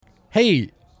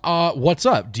Hey, what's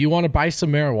up? Do you want to buy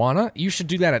some marijuana? You should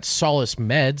do that at Solace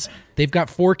Meds. They've got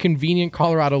 4 convenient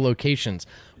Colorado locations.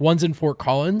 One's in Fort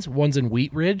Collins, one's in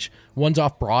Wheat Ridge, one's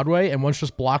off Broadway, and one's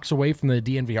just blocks away from the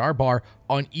DNVR bar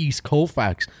on East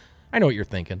Colfax. I know what you're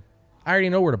thinking. I already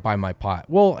know where to buy my pot.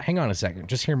 Well, hang on a second.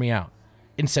 Just hear me out.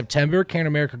 In September, Can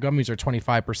America gummies are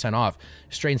 25% off.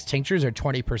 Strains tinctures are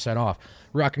 20% off.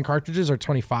 Rockin' cartridges are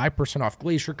 25% off.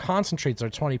 Glacier concentrates are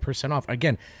 20% off.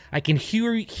 Again, I can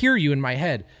hear you in my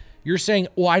head. You're saying,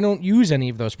 well, I don't use any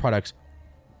of those products.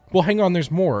 Well, hang on, there's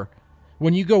more.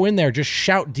 When you go in there, just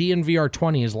shout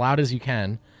DNVR20 as loud as you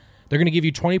can. They're going to give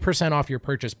you 20% off your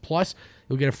purchase. Plus,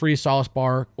 you'll get a free Solace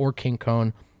bar or King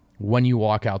Cone when you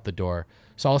walk out the door.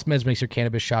 Solace Meds makes your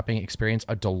cannabis shopping experience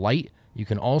a delight. You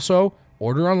can also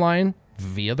order online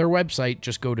via their website.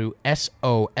 Just go to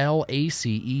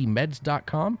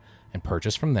solacemeds.com and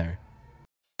purchase from there.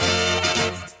 Oh,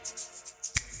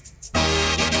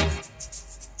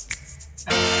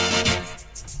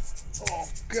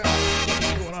 God.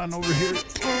 What's going on over here?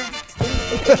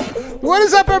 What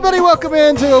is up, everybody? Welcome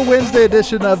into a Wednesday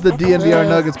edition of the DNVR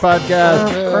Nuggets podcast.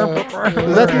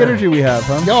 Is that the energy we have,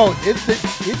 huh? No, it's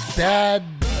bad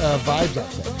vibes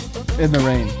outside. In the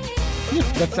rain.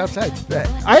 That's outside.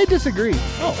 I disagree.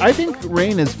 Oh. I think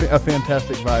rain is a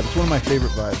fantastic vibe. It's one of my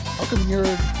favorite vibes. How come you're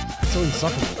so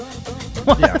insufferable?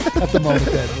 Yeah, at the moment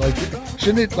then. Like,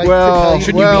 shouldn't it, like,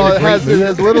 it has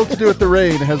little to do with the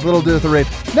rain. It has little to do with the rain.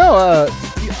 No,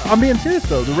 I'm being serious,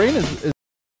 though. The rain is...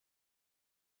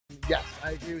 Yes,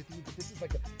 I agree with you. This is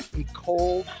like a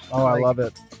cold... Oh, I love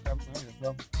it.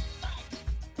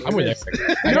 I'm with you.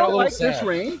 You don't like this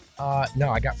rain? No,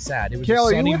 I got sad. It was Kale,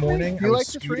 a sunny morning. Do you like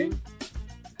this rain?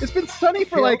 It's been sunny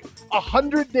for like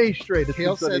 100 days straight.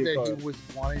 Kale said that he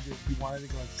wanted to go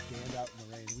and stand out in the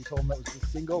rain. We told him that was the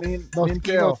single most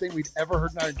emo thing we'd ever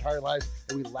heard in our entire lives,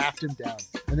 and we laughed him down.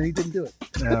 And then he didn't do it.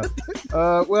 Yeah.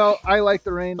 Well, I like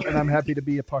the rain, and I'm happy to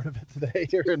be a part of it today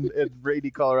here in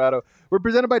rainy Colorado. We're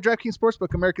presented by DraftKings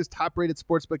Sportsbook, America's top-rated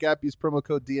sportsbook app. Use promo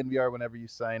code DNVR whenever you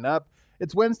sign up.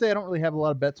 It's Wednesday. I don't really have a lot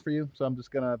of bets for you, so I'm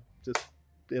just going to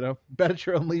bet at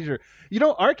your own leisure. You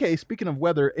know, RK, speaking of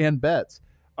weather and bets,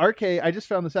 RK, I just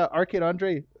found this out. Arcade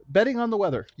Andre, betting on the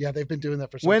weather. Yeah, they've been doing that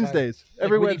for some Wednesdays. time.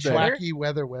 Every Wednesday. Wacky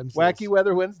Weather Wednesdays. Wacky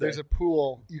Weather Wednesday. There's a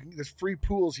pool. There's free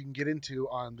pools you can get into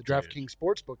on the DraftKings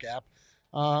Sportsbook app.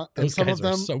 And those some guys of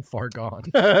them are so far gone.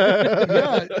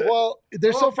 Yeah, well,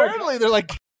 they're so far. Apparently, they're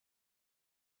like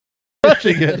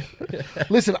crushing it.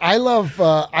 Listen, I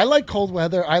like cold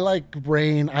weather. I like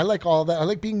rain. I like all that. I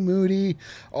like being moody.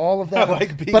 All of that. I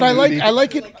like being but moody. I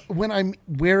like it when I'm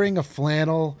wearing a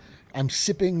flannel. I'm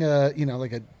sipping,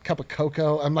 like a cup of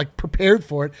cocoa. I'm like prepared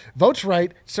for it. Vogt's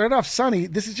right. Started off sunny.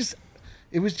 It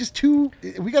was just too.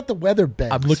 We got the weather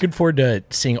bent. I'm looking forward to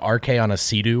seeing RK on a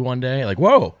Sea-Doo one day. Like,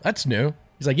 whoa, that's new.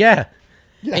 He's like, yeah.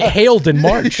 It hailed in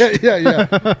March. Yeah.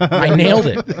 I nailed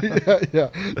it.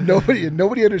 Yeah.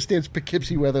 Nobody understands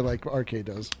Poughkeepsie weather like RK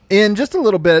does. In just a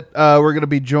little bit, we're going to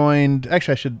be joined.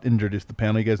 Actually, I should introduce the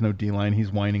panel. You guys know D-Line.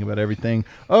 He's whining about everything.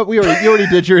 Oh, you already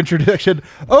did your introduction.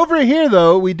 Over here,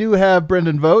 though, we do have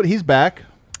Brendan Vogt. He's back.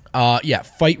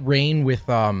 Fight rain with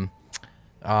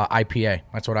IPA.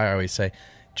 That's what I always say.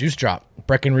 Juice Drop,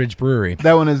 Breckenridge Brewery.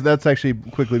 That's actually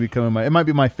quickly becoming it might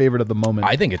be my favorite of the moment.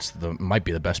 I think might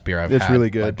be the best beer I've had. It's really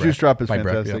good. Juice Drop is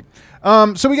fantastic.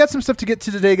 Brett, so we got some stuff to get to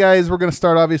today, guys. We're going to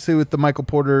start obviously with the Michael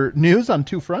Porter news on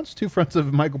two fronts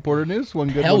of Michael Porter news. One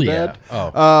good, one bad.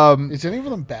 Oh. Is any of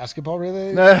them basketball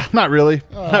related? Not really.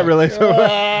 Not really. So,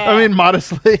 I mean,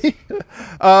 modestly.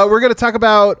 We're going to talk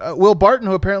about Will Barton,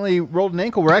 who apparently rolled an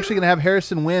ankle. We're actually going to have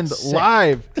Harrison Wind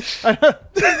live.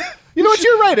 You know what?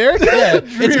 You're right, Eric. Yeah,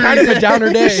 it's kind of a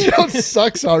downer day. This show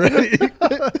sucks already.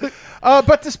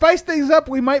 But to spice things up,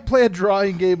 we might play a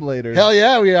drawing game later. Hell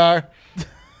yeah, we are.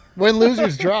 When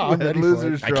losers draw, I'm ready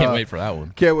for it. I can't wait for that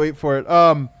one. Can't wait for it.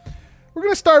 We're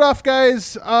going to start off,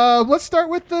 guys. Let's start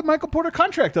with the Michael Porter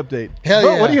contract update. Hell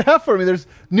Bro, yeah. what do you have for me? There's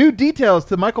new details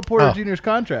to Michael Porter Jr.'s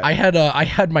contract. I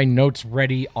had my notes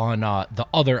ready on the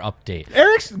other update.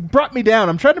 Eric's brought me down.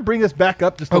 I'm trying to bring us back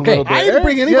up just a little bit. I didn't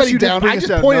bring anybody down. I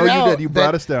just pointed out you did. You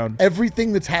brought us down.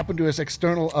 Everything that's happened to us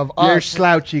external of You're us.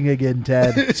 slouching again,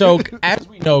 Ted. So, as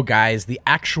we know, guys, the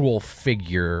actual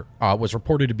figure was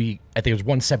reported to be, I think it was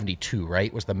 172,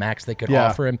 right? Was the max they could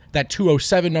offer him. That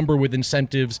 207 number with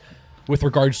incentives. With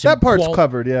regards to that part's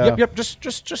covered, yeah. Yep.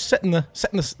 Just setting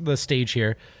the stage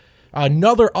here.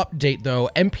 Another update though,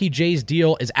 MPJ's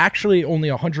deal is actually only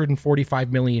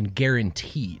 $145 million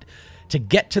guaranteed. to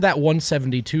get to that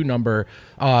 172 number,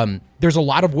 there's a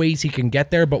lot of ways he can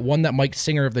get there, but one that Mike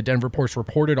Singer of the Denver Post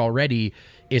reported already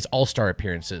is all-star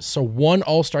appearances. So one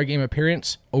all-star game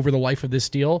appearance over the life of this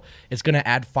deal is going to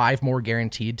add 5 more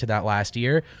guaranteed to that last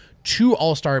year. 2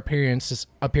 all-star appearances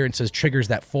triggers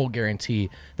that full guarantee,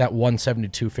 that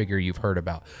 172 figure you've heard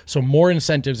about. So more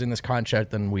incentives in this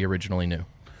contract than we originally knew.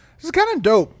 This is kind of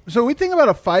dope. So we think about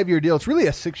a 5-year deal. It's really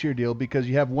a 6-year deal because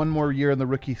you have 1 more year on the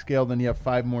rookie scale, then you have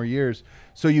 5 more years.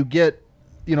 So you get,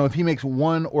 if he makes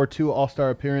 1 or 2 all-star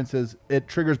appearances, it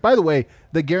triggers. By the way,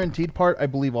 the guaranteed part, I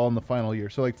believe, all in the final year.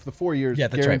 So like for the 4 years, yeah,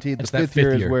 that's guaranteed. Right. The fifth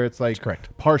year is where it's like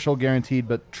partial guaranteed,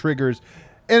 but triggers.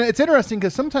 And it's interesting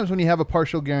because sometimes when you have a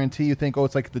partial guarantee, you think,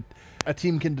 it's like a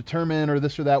team can determine or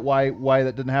this or that why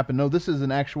that didn't happen. No, this is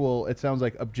an actual, it sounds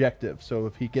like, objective. So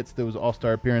if he gets those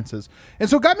all-star appearances. And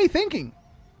so it got me thinking,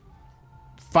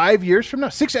 5 years from now,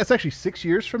 that's actually 6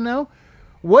 years from now,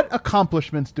 what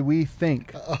accomplishments do we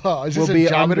think is will this be a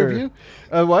job under? interview?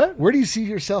 What? Where do you see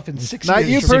yourself in 6 years? Not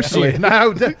you personally.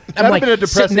 No, that would have been a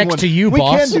depressing next one. to you, we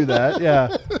boss. can do that,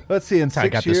 yeah. Let's see, in I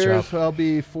 6 got this years, job. I'll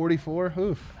be 44.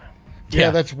 Oof.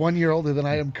 Yeah, that's 1 year older than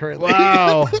I am currently.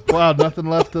 Wow. Nothing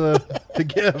left to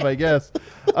give, I guess.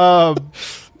 So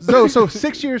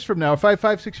 6 years from now,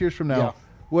 6 years from now,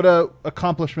 what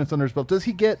accomplishments under his belt? Does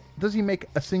he make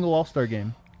a single all-star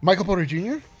game? Michael Porter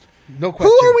Jr.? No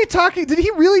question. Who are we talking? Did he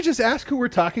really just ask who we're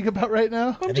talking about right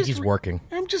now? I think he's working.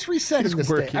 I'm just resetting He's this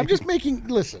working. day. I'm just making.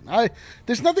 Listen,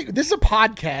 there's nothing. This is a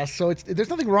podcast, so there's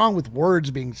nothing wrong with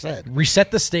words being said.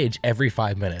 Reset the stage every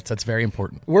 5 minutes. That's very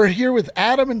important. We're here with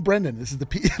Adam and Brendan. This is the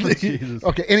Jesus.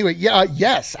 Okay. Anyway,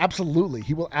 yes, absolutely.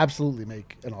 He will absolutely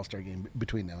make an all-star game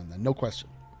between now and then. No question.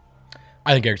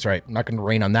 I think Eric's right. I'm not going to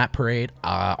rain on that parade.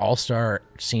 All-star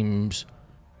seems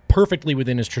perfectly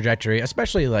within his trajectory,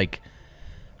 especially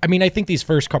I think these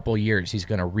first couple of years he's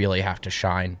going to really have to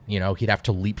shine. He'd have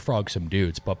to leapfrog some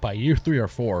dudes. But by year 3 or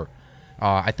 4,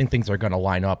 I think things are going to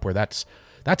line up where that's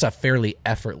a fairly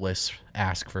effortless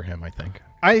ask for him, I think.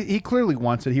 He clearly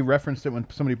wants it. He referenced it when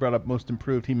somebody brought up most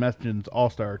improved. He mentions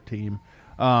all-star team.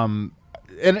 And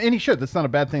he should. That's not a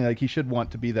bad thing. Like, he should want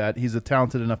to be that. He's a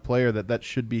talented enough player that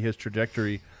should be his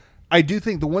trajectory. I do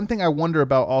think the one thing I wonder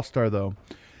about all-star, though,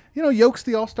 Yoke's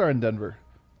the all-star in Denver.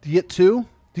 Do you get 2?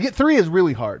 To get 3 is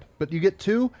really hard, but you get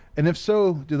 2, and if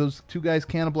so, do those 2 guys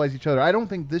cannibalize each other? I don't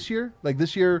think this year,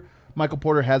 Michael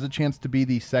Porter has a chance to be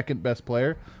the second best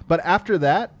player, but after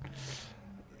that,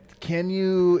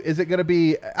 is it going to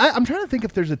be, I'm trying to think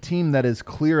if there's a team that is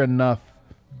clear enough,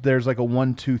 there's like a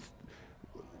 1-2,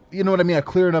 you know what I mean?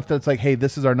 Clear enough that it's like, hey,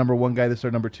 this is our number 1 guy, this is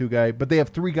our number 2 guy, but they have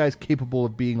 3 guys capable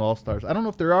of being all-stars. I don't know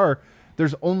if there are.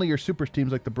 There's only your super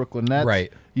teams like the Brooklyn Nets.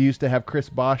 Right. You used to have Chris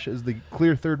Bosh as the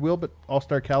clear third wheel, but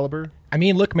all-star caliber.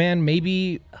 Look, man,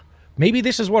 maybe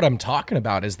this is what I'm talking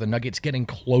about, is the Nuggets getting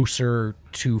closer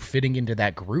to fitting into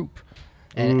that group.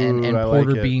 And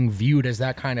Porter being viewed as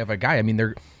that kind of a guy.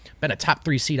 They're been a top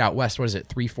 3 seed out west, what is it,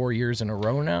 3-4 years in a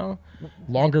row now?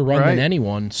 Longer run than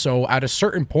anyone. So at a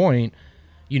certain point,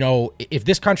 if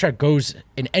this contract goes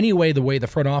in any way the way the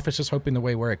front office is hoping, the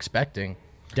way we're expecting,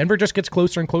 Denver just gets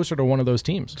closer and closer to one of those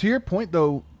teams. To your point,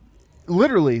 though,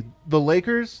 literally, the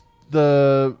Lakers,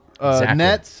 the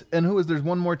Nets, and there's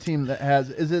one more team that has,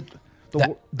 is it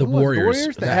the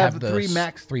Warriors that have the three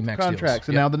max contracts, deals.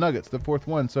 And now the Nuggets, the 4th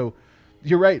one. So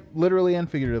you're right, literally and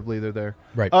figuratively, they're there.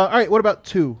 Right. All right, what about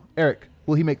 2? Eric,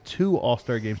 will he make 2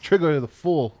 all-star games? Trigger the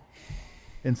full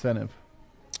incentive.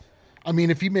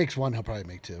 If he makes 1, he'll probably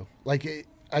make 2.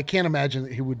 I can't imagine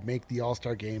that he would make the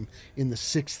All-Star game in the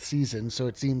 6th season, so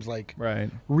it seems like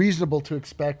reasonable to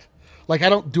expect.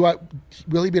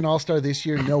 Will he be an All-Star this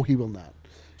year? No, he will not.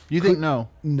 You think no?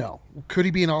 No. Could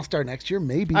he be an All-Star next year?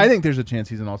 Maybe. I think there's a chance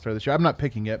he's an All-Star this year. I'm not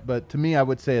picking it, but to me, I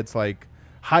would say it's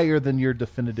higher than your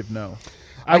definitive no.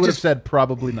 I would have said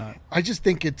probably not. I just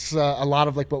think it's a lot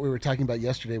of what we were talking about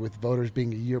yesterday with voters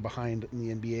being a year behind in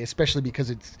the NBA, especially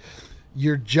because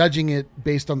you're judging it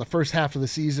based on the first half of the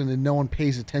season, and no one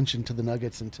pays attention to the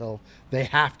Nuggets until they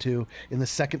have to in the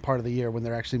second part of the year when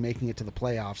they're actually making it to the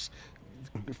playoffs.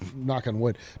 Knock on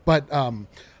wood. But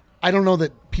I don't know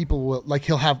that people will,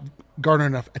 he'll have garner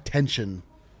enough attention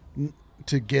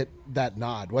to get that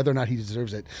nod, whether or not he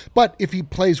deserves it. But if he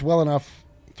plays well enough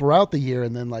throughout the year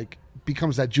and then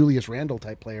becomes that Julius Randle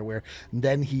type player where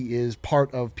then he is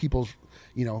part of people's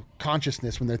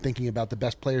consciousness when they're thinking about the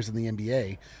best players in the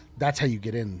NBA, that's how you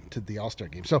get into the All-Star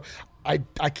game. So I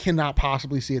cannot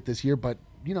possibly see it this year, but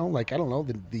I don't know,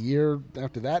 the year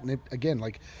after that. And again,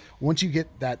 once you get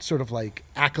that sort of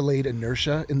accolade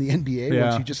inertia in the NBA,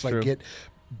 once you just get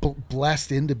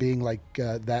blessed into being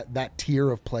that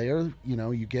tier of player,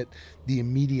 you get the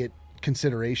immediate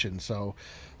consideration. So,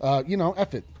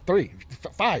 F it, 3,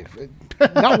 5,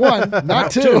 not 1,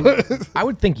 not 2. I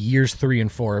would think years 3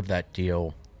 and 4 of that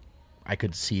deal, I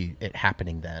could see it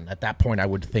happening then. At that point, I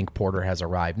would think Porter has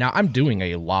arrived. Now, I'm doing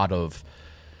a lot of,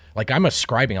 I'm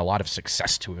ascribing a lot of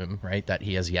success to him, right, that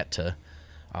he has yet to,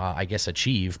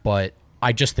 achieve. But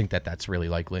I just think that that's really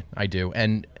likely. I do.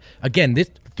 And again, this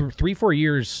 3-4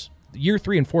 years, year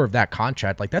 3 and 4 of that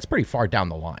contract, that's pretty far down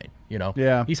the line.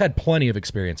 Yeah. He's had plenty of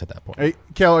experience at that point. Hey,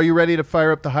 Kel, are you ready to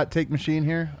fire up the hot take machine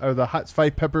here, or the hot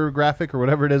spice pepper graphic, or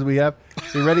whatever it is we have?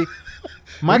 Are you ready?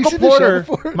 Michael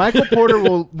Porter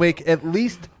will make at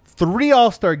least 3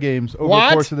 All-Star games over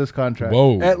the course of this contract.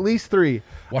 Whoa. At least 3.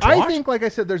 Watch. I think, like I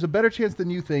said, there's a better chance than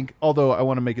you think, although I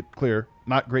want to make it clear,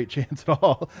 not great chance at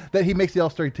all, that he makes the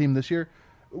All-Star team this year.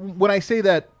 When I say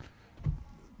that,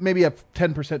 maybe a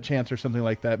 10% chance or something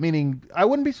like that, meaning I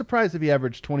wouldn't be surprised if he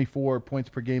averaged 24 points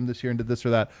per game this year and did this or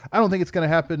that. I don't think it's going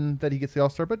to happen that he gets the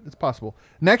All-Star, but it's possible.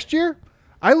 Next year,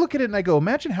 I look at it and I go,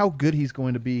 imagine how good he's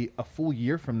going to be a full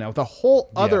year from now with a whole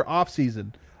other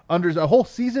offseason, a whole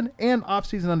season and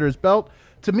offseason under his belt.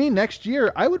 To me, next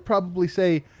year, I would probably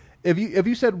say, if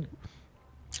you said,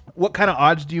 what kind of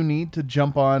odds do you need to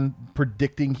jump on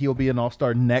predicting he'll be an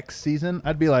All-Star next season?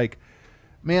 I'd be like,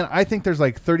 man, I think there's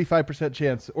 35%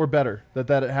 chance or better that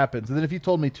it happens. And then if you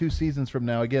told me 2 seasons from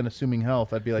now, again, assuming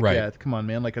health, I'd be like, yeah, come on,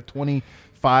 man. Like a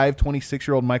 25,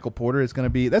 26-year-old Michael Porter is going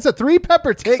to be – that's a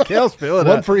 3-pepper take. Kale's feeling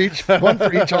one for each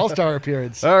All-Star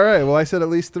appearance. All right. Well, I said at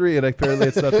least 3, and apparently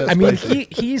it's not that spicy.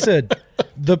 He's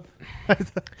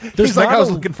he's like, I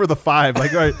was looking for the 5.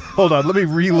 Like, all right, hold on. Let me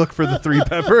re-look for the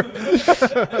 3-pepper.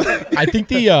 I think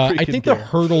the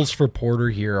hurdles for Porter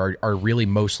here are really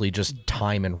mostly just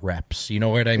time and reps. You know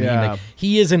what I mean? Yeah.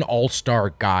 He is an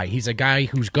all-star guy. He's a guy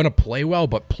who's going to play well,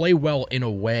 but play well in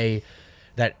a way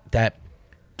that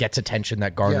gets attention,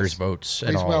 that garners votes,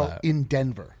 and plays all well that. in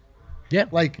Denver. Yeah,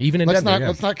 even in let's Denver.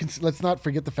 Let's not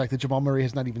forget the fact that Jamal Murray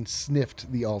has not even sniffed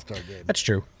the All-Star game. That's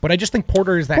true, but I just think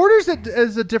Porter is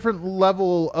a different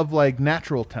level of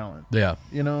natural talent. Yeah,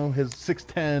 his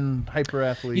 6'10" hyper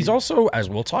athlete. He's also, as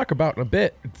we'll talk about in a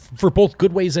bit, for both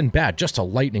good ways and bad, just a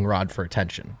lightning rod for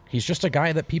attention. He's just a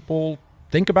guy that people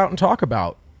think about and talk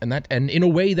about, and in a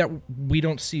way that we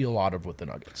don't see a lot of with the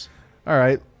Nuggets. All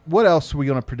right, what else are we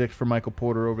going to predict for Michael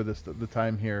Porter over the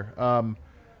time here?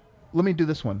 Let me do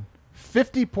this one.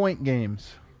 50-point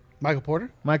games. Michael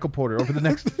Porter over the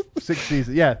next 6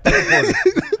 seasons. Yeah, Michael Porter.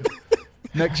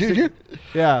 Next Junior?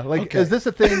 Yeah. Is this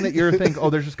a thing that you're thinking,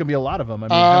 there's just going to be a lot of them? I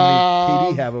mean, how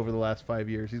many KD have over the last 5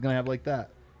 years? He's going to have like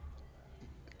that.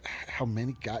 How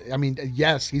many guys? I mean,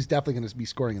 yes, he's definitely going to be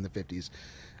scoring in the 50s.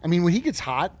 I mean, when he gets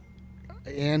hot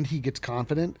and he gets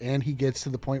confident and he gets to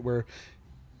the point where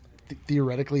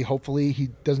theoretically, hopefully, he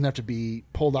doesn't have to be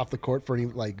pulled off the court for any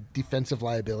defensive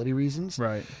liability reasons.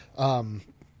 Right.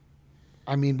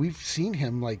 I mean, we've seen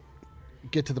him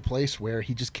get to the place where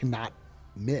he just cannot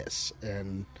miss,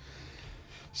 and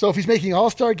so if he's making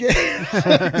All-Star games,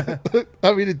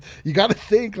 I mean, you got to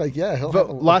think he'll have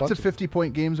lots of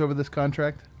 50-point games over this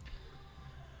contract.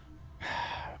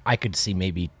 I could see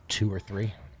maybe 2 or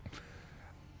 3.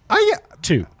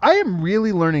 2. I am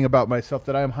really learning about myself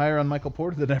that I am higher on Michael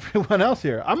Porter than everyone else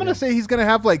here. I'm going to say he's going to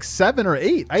have 7 or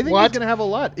 8. I think he's going to have a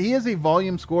lot. He is a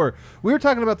volume scorer. We were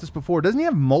talking about this before. Doesn't he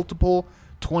have multiple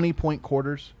 20-point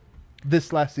quarters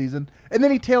this last season? And then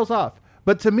he tails off.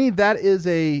 But to me, that is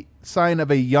a sign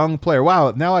of a young player.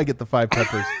 Wow, now I get the 5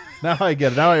 peppers. Now I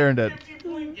get it. Now I earned it.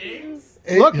 50-point games?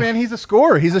 Look, man, he's a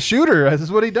scorer. He's a shooter. This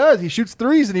is what he does. He shoots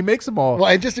threes and he makes them all. Well,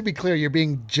 and just to be clear, you're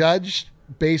being judged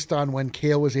based on when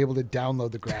Kale was able to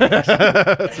download the graphics.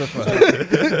 That's so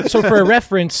funny. So for a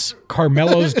reference,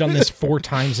 Carmelo's done this 4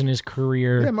 times in his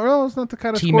career. Yeah, Marelo's not the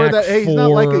kind of T-Mac scorer that he's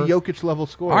not like a 4. Jokic level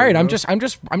scorer. All right, you I'm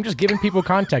know? just giving people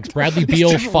context. Bradley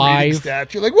Beal 5.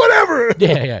 Stats. You're like, whatever.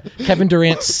 Yeah. Kevin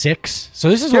Durant 6. So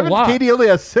this is a lot. KD only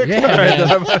has 6. Yeah, All right,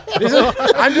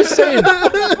 man. I'm just saying,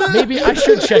 maybe I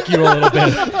should check you a little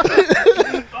bit.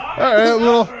 all right, a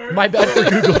little. My bad for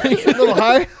Googling. A little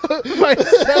high.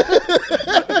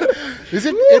 Is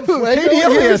it in Fuego KD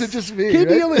only or has, is it just me? KD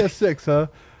right? only has 6, huh?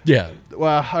 Yeah.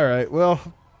 Wow. All right. Well.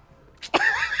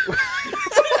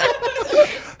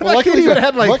 Well, luckily, even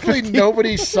had, luckily 15.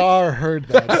 nobody saw or heard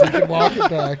that, so you can walk it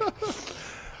back.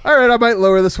 All right, I might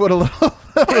lower this one a little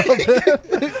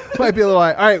bit. Might be a little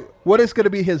high. All right, what is going to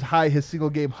be his single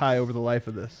game high over the life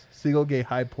of this? Single game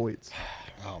high points.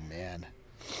 Oh, man.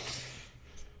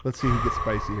 Let's see who gets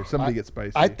spicy here. Somebody gets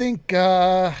spicy. I think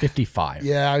 55.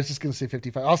 Yeah, I was just going to say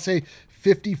 55. I'll say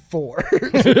 54.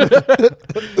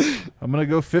 I'm going to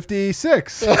go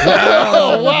 56.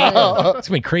 Oh, wow. It's going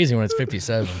to be crazy when it's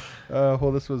 57.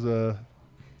 Well, this was a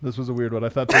This was a weird one. I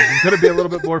thought this was going to be a little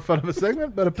bit more fun of a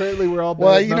segment, but apparently we're all bad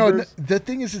Well, at you know, numbers. the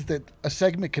thing is that a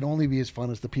segment can only be as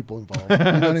fun as the people involved. You know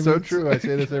what I That's so mean? true. I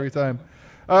say this every time.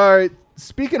 All right.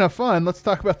 Speaking of fun, let's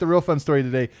talk about the real fun story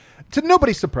today. To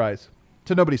nobody's surprise.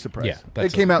 Yeah,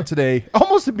 It came out today,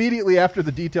 almost immediately after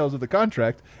the details of the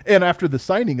contract and after the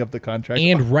signing of the contract.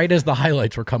 And right as the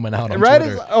highlights were coming out on right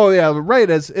Twitter. right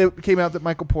as it came out that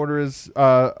Michael Porter is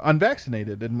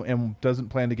unvaccinated and doesn't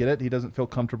plan to get it. He doesn't feel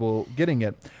comfortable getting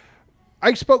it.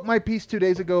 I spoke my piece 2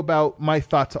 days ago about my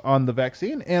thoughts on the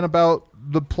vaccine and about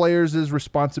the players'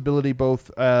 responsibility both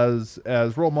as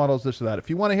role models, this or that. If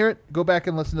you want to hear it, go back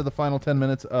and listen to the final 10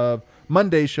 minutes of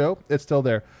Monday's show. It's still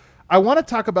there. I want to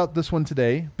talk about this one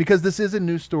today because this is a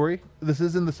news story. This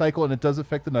is in the cycle, and it does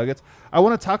affect the Nuggets. I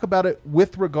want to talk about it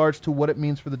with regards to what it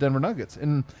means for the Denver Nuggets.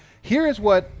 And here's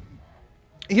how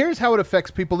it affects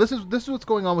people. This is what's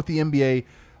going on with the NBA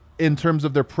in terms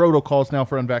of their protocols now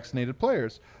for unvaccinated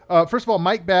players. First of all,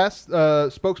 Mike Bass,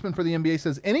 spokesman for the NBA,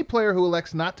 says any player who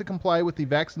elects not to comply with the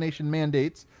vaccination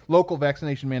mandates, local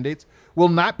vaccination mandates, will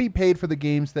not be paid for the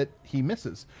games that he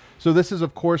misses. So this is,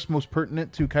 of course, most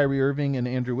pertinent to Kyrie Irving and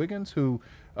Andrew Wiggins, who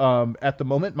at the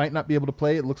moment might not be able to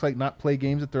play. It looks like not play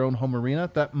games at their own home arena.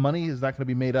 That money is not going to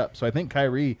be made up. So I think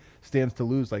Kyrie stands to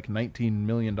lose like $19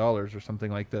 million or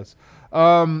something like this.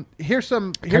 I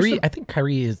think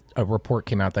Kyrie is a report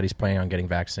came out that he's planning on getting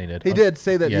vaccinated. He did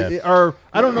say that, Yeah. or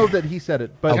I don't know that he said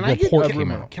it, but Can I get- report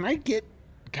came out. Can I get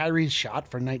Kyrie's shot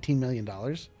for $19 million?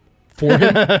 For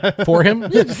him? For him?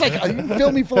 Yeah, just like you can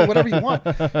fill me full of whatever you want.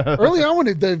 Early on,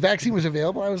 when the vaccine was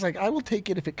available, I was like, I will take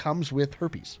it if it comes with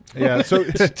herpes. Yeah. So I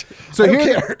don't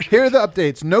care. here are the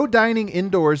updates. No dining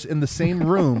indoors in the same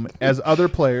room as other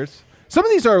players. Some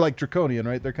of these are like draconian,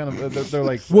 right? They're kind of they're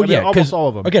like almost all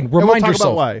of them. Again, And we'll remind talk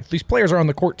yourself about why. these players are on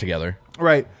the court together.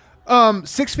 Right.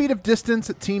 6 feet of distance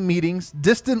at team meetings,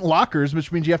 distant lockers,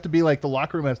 which means you have to be like the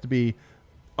locker room has to be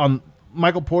on.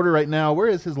 Michael Porter right now, where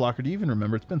is his locker? Do you even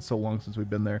remember? It's been so long since we've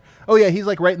been there. Oh, yeah, he's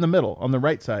like right in the middle on the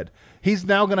right side. He's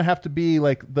now going to have to be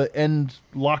like the end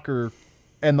locker,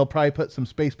 and they'll probably put some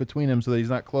space between him so that he's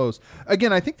not close.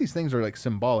 Again, I think these things are like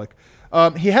symbolic.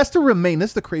 He has to remain, this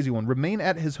is the crazy one, remain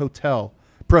at his hotel,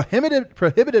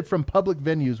 prohibited from public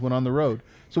venues when on the road.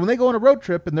 So when they go on a road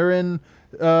trip and they're in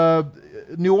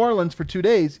New Orleans for 2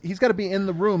 days, he's got to be in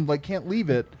the room, like can't leave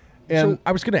it. And So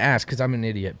I was going to ask, because I'm an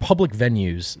idiot, public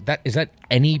venues, is that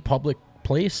any public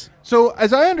place? So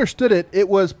as I understood it, it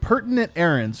was pertinent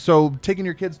errands. So taking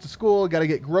your kids to school, got to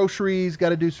get groceries, got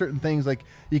to do certain things, like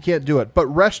you can't do it. But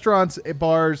restaurants,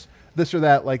 bars, this or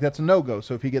that, like that's a no-go.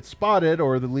 So if he gets spotted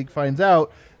or the league finds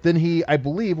out, then he, I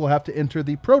believe, will have to enter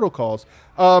the protocols.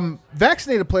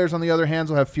 Vaccinated players, on the other hand,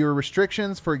 will have fewer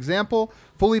restrictions. For example,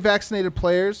 fully vaccinated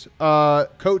players,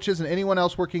 coaches, and anyone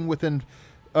else working within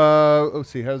let's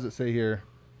see, how does it say here?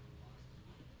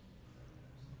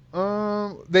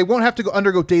 They won't have to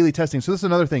undergo daily testing. So this is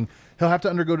another thing. He'll have to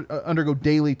undergo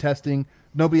daily testing.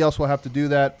 Nobody else will have to do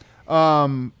that.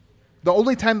 The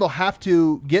only time they'll have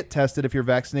to get tested if you're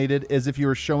vaccinated is if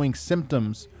you're showing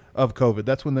symptoms of COVID.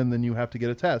 That's when then you have to get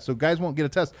a test. So guys won't get a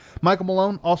test. Michael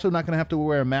Malone also not going to have to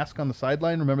wear a mask on the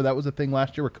sideline. Remember that was a thing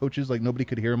last year where coaches, like nobody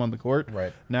could hear him on the court.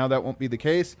 Right. Now that won't be the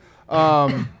case.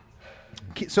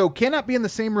 So cannot be in the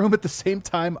same room at the same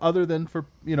time other than for,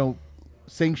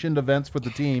 sanctioned events for the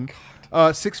team.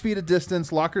 6 feet of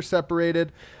distance, locker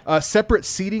separated, separate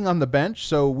seating on the bench.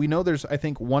 So we know there's, I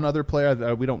think, one other player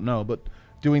that we don't know, but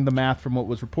doing the math from what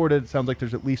was reported, it sounds like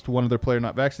there's at least one other player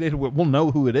not vaccinated. We'll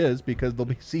know who it is because they'll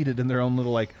be seated in their own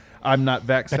little, like, I'm not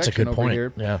vax That's a section good over point.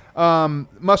 here. Yeah.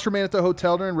 Must remain at the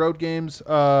hotel during road games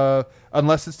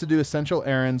unless it's to do essential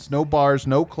errands, no bars,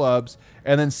 no clubs.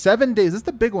 And then 7 days, this is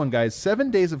the big one, guys, 7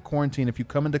 days of quarantine if you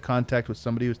come into contact with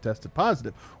somebody who's tested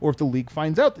positive or if the league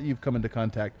finds out that you've come into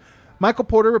contact. Michael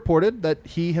Porter reported that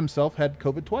he himself had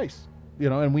COVID twice,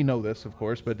 and we know this, of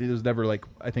course, but it was never, like,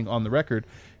 I think, on the record.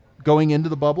 Going into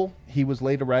the bubble, he was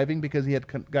late arriving because he had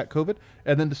got COVID.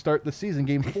 And then to start the season,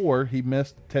 game 4, he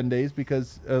missed 10 days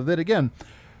because of it again.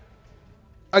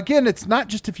 Again, it's not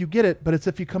just if you get it, but it's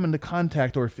if you come into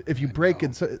contact or if you break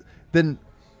it. So then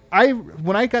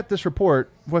when I got this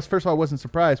report, first of all, I wasn't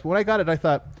surprised. But when I got it, I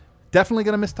thought, definitely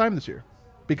going to miss time this year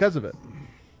because of it.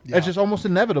 Yeah. It's just almost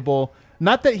inevitable.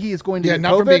 Not that he is going to get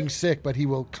not COVID. from being sick, but he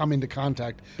will come into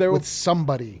contact with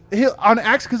somebody. On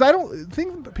acts, because I don't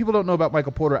think people don't know about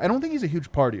Michael Porter. I don't think he's a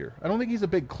huge partier. I don't think he's a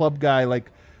big club guy. Like,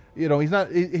 he's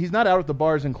not out at the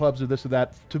bars and clubs or this or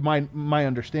that, to my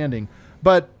understanding.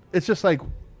 But it's just like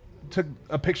took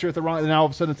a picture at the wrong, and now all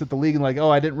of a sudden it's at the league and like,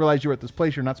 oh, I didn't realize you were at this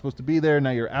place. You're not supposed to be there.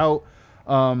 Now you're out.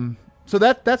 So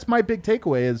that's my big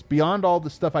takeaway is beyond all the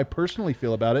stuff I personally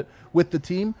feel about it with the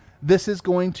team, this is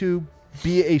going to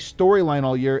be a storyline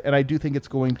all year, and I do think it's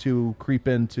going to creep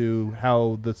into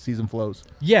how the season flows.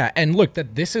 Yeah, and look,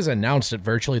 that this is announced at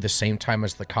virtually the same time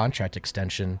as the contract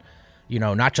extension.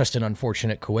 Not just an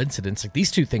unfortunate coincidence. Like,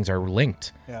 these two things are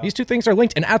linked. Yeah. These two things are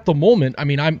linked, and at the moment, I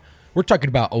mean, we're talking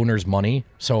about owners' money,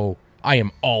 so I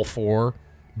am all for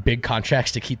big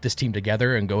contracts to keep this team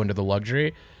together and go into the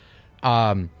luxury.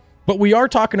 But we are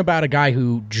talking about a guy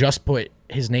who just put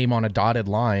his name on a dotted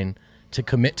line to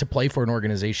commit to play for an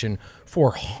organization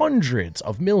for hundreds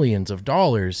of millions of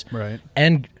dollars. Right.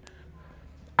 And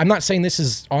I'm not saying this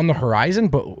is on the horizon,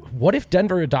 but what if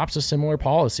Denver adopts a similar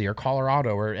policy, or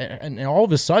Colorado, and all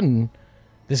of a sudden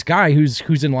this guy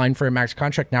who's in line for a max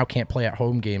contract now can't play at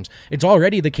home games? It's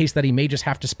already the case that he may just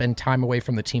have to spend time away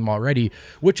from the team already,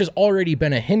 which has already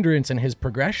been a hindrance in his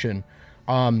progression.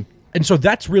 And so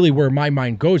that's really where my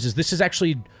mind goes, is this is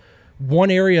actually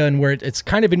one area in where it's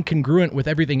kind of incongruent with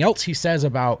everything else he says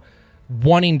about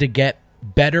wanting to get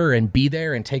better and be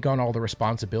there and take on all the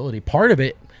responsibility. Part of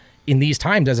it in these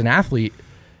times as an athlete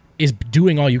is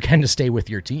doing all you can to stay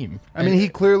with your team. I mean, he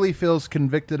clearly feels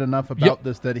convicted enough about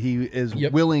this that he is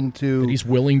willing to. That he's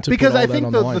willing to. Because put all I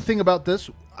think that on the thing about this,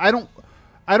 I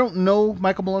don't know.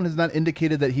 Michael Malone has not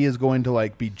indicated that he is going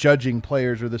to be judging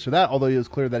players or this or that. Although it was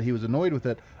clear that he was annoyed with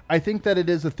it. I think that it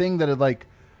is a thing that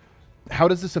how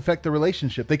does this affect the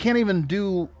relationship? They can't even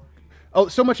do. Oh,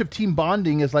 so much of team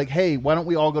bonding is hey, why don't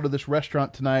we all go to this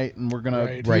restaurant tonight and we're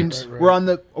gonna we're on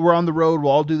the road,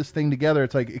 we'll all do this thing together.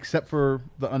 It's except for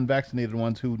the unvaccinated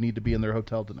ones who need to be in their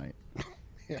hotel tonight.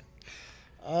 Yeah.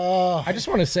 I just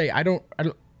want to say I don't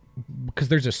because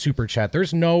there's a super chat.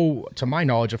 There's no, to my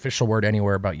knowledge, official word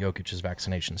anywhere about Jokic's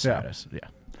vaccination status.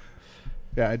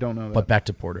 Yeah, I don't know that. But back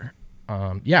to Porter.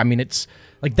 I mean, it's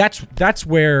that's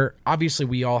where obviously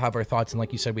we all have our thoughts, and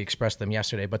like you said, we expressed them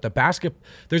yesterday. But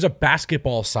there's a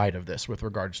basketball side of this with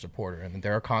regards to Porter, and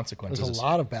there are consequences. There's a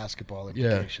lot of basketball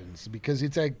implications because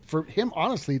it's for him.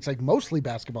 Honestly, it's mostly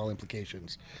basketball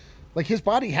implications. His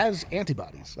body has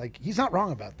antibodies. He's not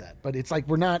wrong about that. But it's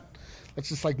we're not. It's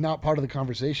just not part of the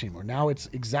conversation anymore. Now it's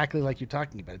exactly like you're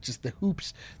talking about. It's just the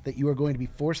hoops that you are going to be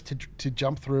forced to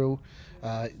jump through.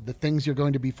 The things you're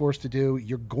going to be forced to do.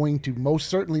 You're going to most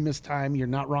certainly miss time. You're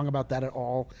not wrong about that at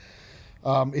all.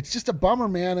 It's just a bummer,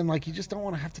 man, and you just don't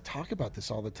want to have to talk about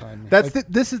this all the time.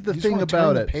 This is the thing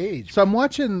about it. Page. So I'm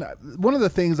watching one of the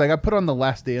things I put on The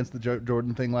Last Dance, the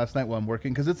Jordan thing last night while I'm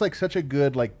working, because it's such a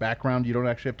good background. You don't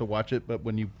actually have to watch it, but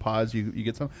when you pause, you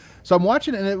get some. So I'm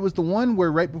watching it, and it was the one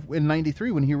where right in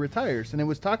 '93 when he retires, and it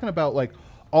was talking about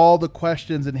all the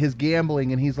questions and his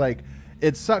gambling, and he's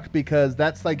it sucked because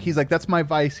that's he's that's my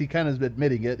vice. He kind of is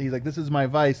admitting it. He's this is my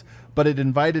vice, but it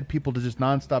invited people to just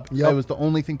nonstop. It was the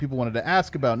only thing people wanted to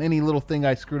ask about. And any little thing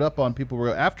I screwed up on, people were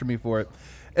after me for it.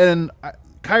 And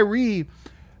Kyrie,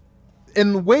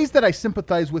 in ways that I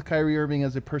sympathize with Kyrie Irving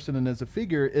as a person and as a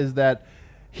figure, is that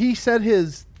he said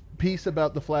his piece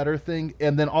about the flat earth thing,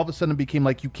 and then all of a sudden it became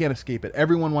you can't escape it.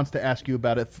 Everyone wants to ask you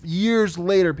about it. Years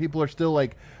later, people are still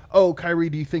oh,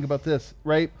 Kyrie, do you think about this?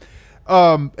 Right?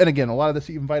 And again, a lot of this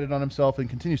he invited on himself and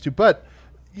continues to, but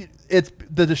it's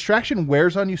the distraction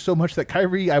wears on you so much that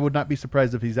Kyrie, I would not be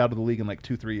surprised if he's out of the league in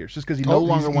 2-3 years, just because he no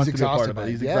longer wants to be a part of it.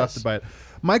 He's exhausted by it.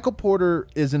 Michael Porter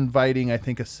is inviting, I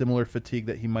think, a similar fatigue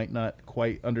that he might not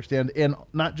quite understand, and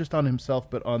not just on himself,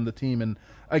 but on the team. And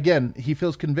again, he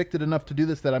feels convicted enough to do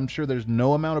this that I'm sure there's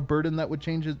no amount of burden that would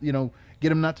change his,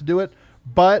 get him not to do it.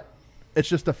 But it's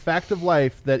just a fact of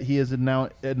life that he has now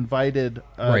invited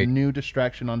a new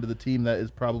distraction onto the team that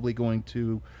is probably going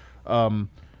to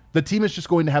the team is just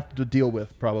going to have to deal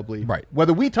with, probably. Right.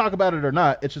 Whether we talk about it or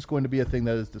not, it's just going to be a thing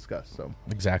that is discussed. So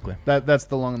exactly. That's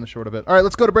the long and the short of it. All right,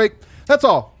 let's go to break. That's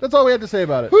all. That's all we had to say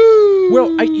about it. Woo!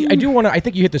 Well, I do want to. I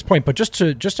think you hit this point, but just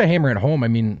to hammer it home, I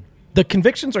mean, the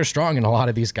convictions are strong in a lot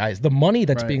of these guys. The money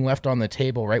that's being left on the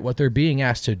table, right? What they're being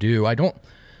asked to do. I don't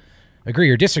agree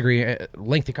or disagree.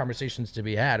 Lengthy conversations to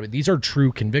be had, but these are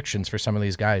true convictions for some of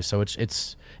these guys. So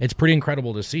it's pretty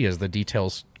incredible to see as the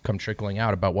details come trickling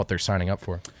out about what they're signing up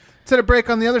for. Let's hit a break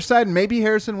on the other side. Maybe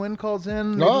Harrison Wynn calls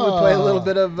in. Maybe we'll play a little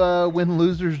bit of win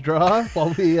losers draw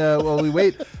while we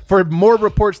wait for more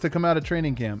reports to come out of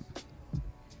training camp.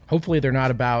 Hopefully they're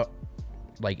not about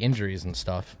injuries and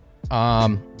stuff.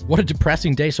 What a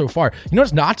depressing day so far. You know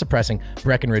what's not depressing?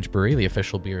 Breckenridge Brewery, the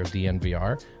official beer of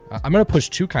DNVR. I'm going to push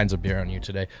two kinds of beer on you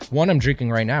today. One I'm drinking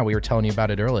right now. We were telling you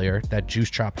about it earlier. That Juice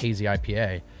Chop Hazy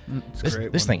IPA.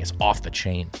 This thing is off the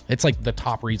chain. It's like the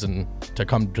top reason to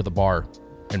come to the bar,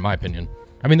 in my opinion.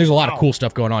 I mean, there's a lot of cool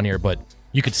stuff going on here, but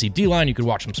You could see D-line, you could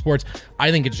watch some sports.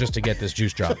 I think it's just to get this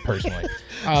juice drop, personally.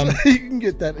 You can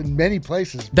get that in many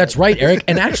places. That's right, Eric.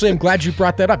 And actually, I'm glad you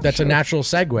brought that up. That's a natural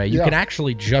segue. You can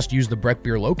actually just use the Breck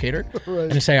Beer locator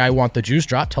and say, I want the juice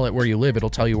drop. Tell it where you live. It'll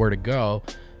tell you where to go.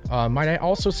 Might I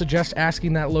also suggest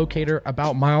asking that locator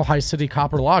about Mile High City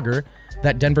Copper Lager,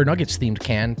 that Denver Nuggets themed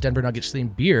can, Denver Nuggets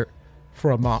themed beer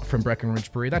from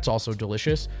Breckenridge Brewery. That's also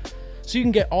delicious. So you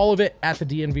can get all of it at the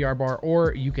DNVR bar,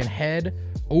 or you can head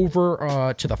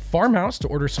over to the farmhouse to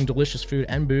order some delicious food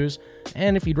and booze.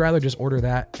 And if you'd rather just order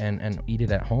that and eat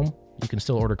it at home, you can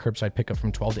still order curbside pickup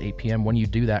from 12 to 8 p.m. When you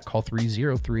do that, call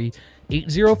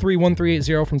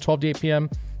 303-803-1380 from 12 to 8 p.m.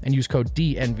 and use code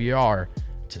DNVR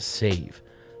to save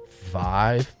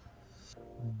 $5.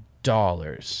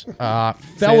 Fellas,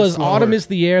 autumn is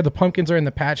the air, the pumpkins are in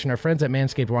the patch, and our friends at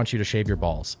Manscaped want you to shave your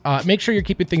balls. Make sure you're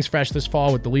keeping things fresh this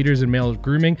fall with the leaders in male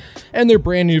grooming and their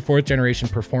brand new 4th generation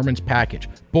performance package.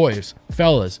 Boys,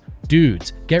 fellas,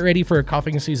 dudes, get ready for a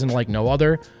cuffing season like no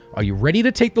other. Are you ready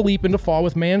to take the leap into fall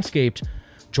with Manscaped?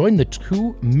 Join the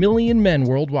 2 million men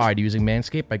worldwide using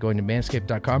Manscaped by going to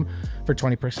manscaped.com for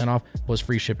 20% off plus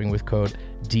free shipping with code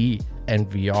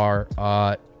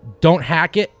DNVR. Don't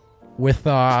hack it with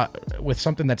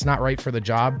something that's not right for the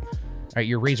job. All right,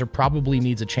 your razor probably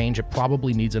needs a change. It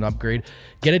probably needs an upgrade.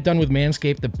 Get it done with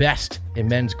Manscaped, the best in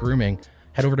men's grooming.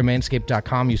 Head over to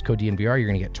manscaped.com, use code DNVR. You're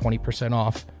going to get 20%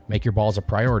 off. Make your balls a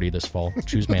priority this fall.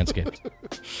 Choose Manscaped.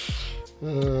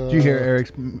 Did you hear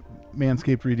Eric's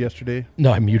Manscaped read yesterday?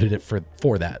 No, I muted it for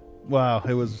that. Wow,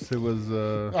 it was.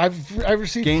 I've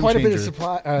received quite a bit of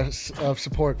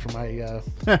support for my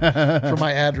for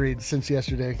my ad read since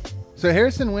yesterday. So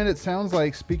Harrison Wind, it sounds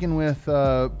like, speaking with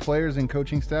players and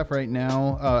coaching staff right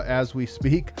now as we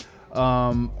speak.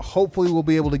 Hopefully we'll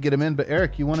be able to get him in. But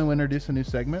Eric, you want to introduce a new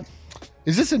segment?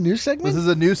 Is this a new segment? This is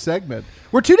a new segment.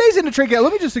 We're 2 days into training camp.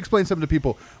 Let me just explain something to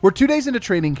people. We're 2 days into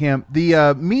training camp.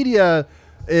 The media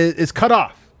is cut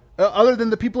off. Other than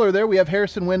the people are there, we have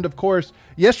Harrison Wind, of course.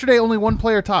 Yesterday, only one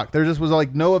player talked. There just was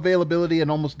like no availability,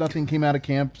 and almost nothing came out of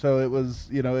camp. So it was,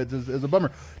 it was a bummer.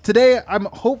 Today, I'm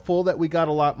hopeful that we got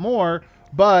a lot more,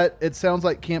 but it sounds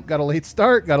like camp got a late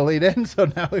start, got a late end. So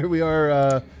now here we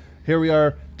are.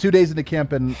 2 days into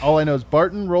camp, and all I know is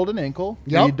Barton rolled an ankle.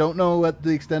 Yep. We don't know what the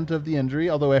extent of the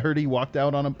injury, although I heard he walked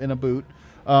out in a boot.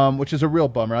 Which is a real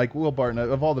bummer. Like Will Barton,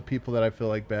 of all the people that I feel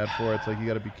like bad for, it's like, you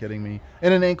got to be kidding me.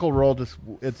 And an ankle roll,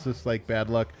 it's just like bad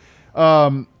luck.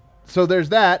 So there's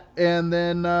that, and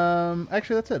then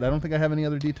actually that's it. I don't think I have any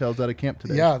other details out of camp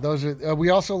today. Yeah, those are.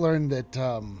 We also learned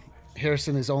that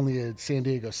Harrison is only a San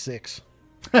Diego 6.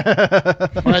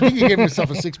 But I think he gave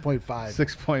himself a 6.5.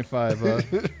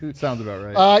 6.5 sounds about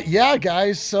right. Yeah,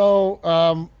 guys.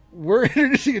 So we're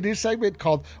introducing a new segment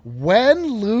called When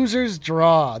Losers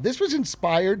Draw. This was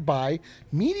inspired by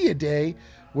Media Day,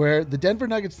 where the Denver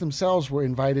Nuggets themselves were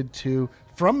invited to,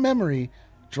 from memory,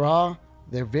 draw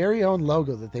their very own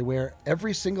logo that they wear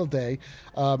every single day.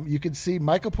 You can see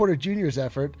Michael Porter Jr.'s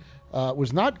effort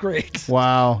was not great.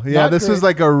 Wow. Yeah, this was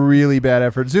like a really bad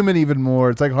effort. Zoom in even more.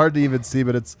 It's like hard to even see,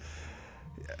 but it's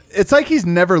like he's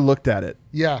never looked at it.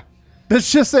 Yeah. Let's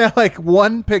just say like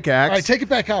one pickaxe. All right, take it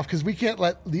back off because we can't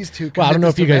let these two. Well, I don't know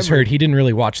if you guys heard. He didn't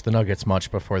really watch the Nuggets much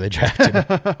before they drafted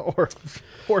him.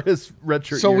 or his red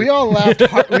shirt. So year. we all laughed.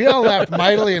 We all laughed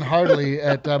mightily and heartily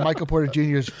at Michael Porter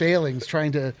Jr.'s failings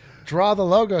trying to draw the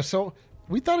logo. So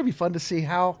we thought it'd be fun to see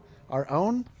how our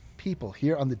own people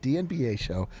here on the DNBA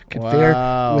show could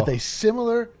fare with a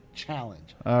similar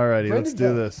challenge. All righty, let's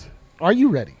do this. Are you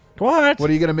ready? What? What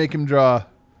are you going to make him draw?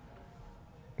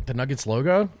 The Nuggets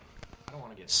logo? I don't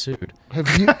want to get sued. Have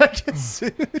you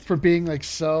for being like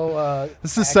so?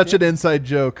 This is such an inside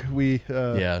joke.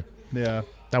 Yeah. That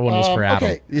one was for Adam.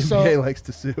 Okay, the NBA likes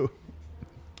to sue.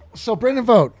 So Brendan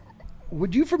Vogt,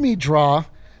 would you for me draw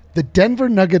the Denver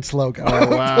Nuggets logo?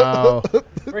 Oh, wow.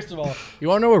 First of all, you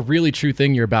want to know a really true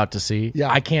thing you're about to see?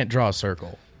 Yeah. I can't draw a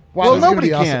circle. Wow, Well, nobody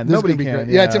can. Nobody can. Great.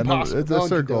 Yeah, it's impossible. It's No a one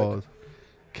can do circle. it.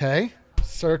 Okay,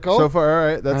 circle. So far, all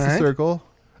right. That's All a right. circle.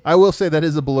 I will say that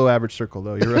is a below average circle,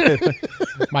 though. You're right.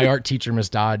 My art teacher, Miss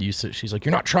Dodd, she's like,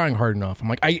 "You're not trying hard enough." I'm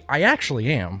like, I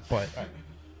actually am, but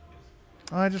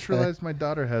I just realized my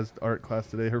daughter has art class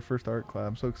today, her first art class.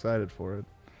 I'm so excited for it.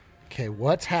 Okay,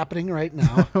 what's happening right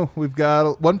now We've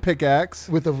got one pickaxe.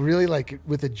 with a really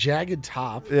with a jagged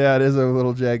top? Yeah, it is a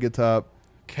little jagged top.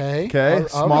 Okay. Okay,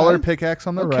 All smaller right. pickaxe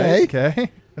on the Okay. right.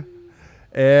 Okay.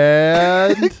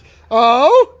 And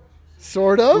Oh,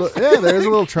 sort of. yeah, there's a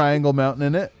little triangle mountain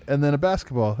in it, and then a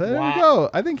basketball. There Wow. we go.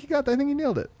 I think he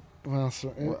nailed it. Well,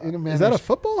 so in a manner, Is that a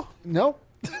football? no?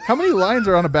 How many lines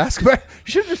are on a basketball? You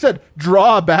should have just said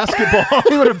draw a basketball.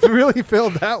 He would have really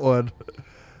failed that one.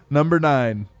 Number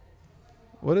 9.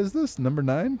 What is this? Number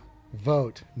 9?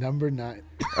 Vogt, number 9.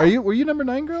 Were you number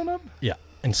 9 growing up? Yeah,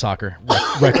 in soccer.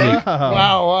 Rec league.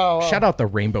 Wow. Shout out the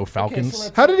Rainbow Falcons.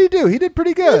 How did he do? He did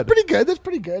pretty good. That's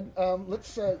pretty good.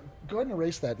 Let's go ahead and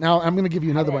erase that. Now I'm going to give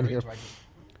you another one here.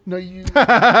 No, you.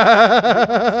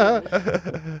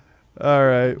 All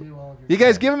right. You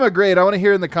guys give him a grade. I want to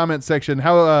hear in the comment section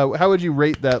how would you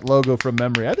rate that logo from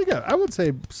memory? I think I would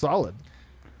say solid.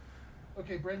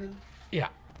 Okay, Brendan. Yeah.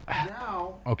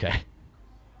 Now. Okay.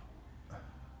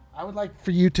 I would like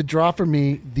for you to draw for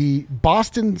me the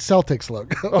Boston Celtics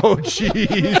logo. Oh,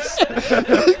 jeez.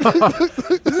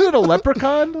 Is it a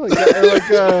leprechaun? Like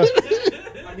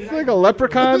a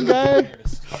leprechaun guy?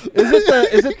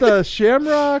 Is it the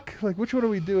shamrock? Like, which one are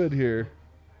we doing here?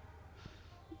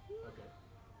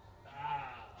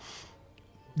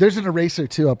 There's an eraser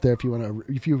too up there if you want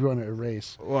to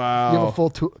erase. Wow. You have a full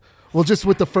tool. Well, just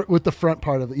with the front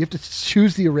part of it, you have to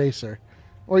choose the eraser,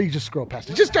 or you just scroll past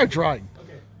it. Just start drawing.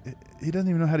 He doesn't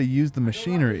even know how to use the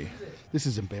machinery. This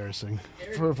is embarrassing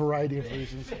for a variety of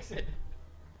reasons.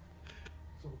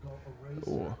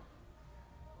 Ooh.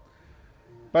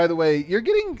 By the way,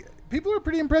 people are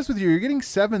pretty impressed with you. You're getting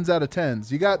 7s out of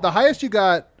 10s. You got the highest you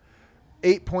got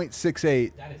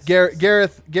 8.68.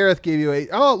 Gareth gave you 8.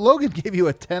 Oh, Logan gave you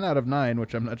a 10 out of 9,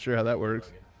 which I'm not sure how that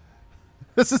works.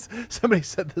 Somebody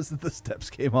said this is the steps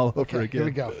game all over again. Here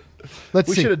we go. Let's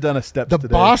see. We should have done a steps The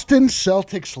today. Boston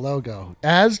Celtics logo,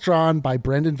 as drawn by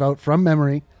Brendan Vogt from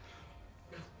memory.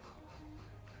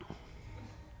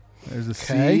 There's a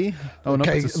Okay. C. Oh, no,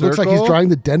 it's a It circle. looks like he's drawing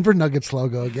the Denver Nuggets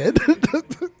logo again.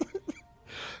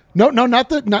 No, not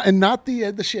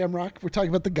the Shamrock. We're talking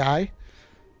about the guy.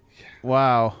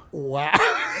 Wow. Wow.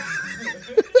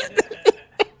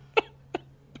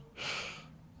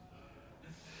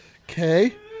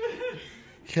 Okay.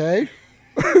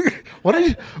 What are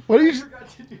you?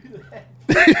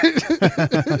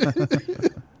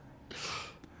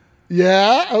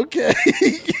 Yeah. Okay.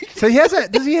 So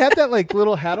does he have that like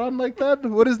little hat on like that?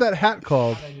 What is that hat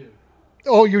called?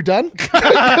 Oh, you're done?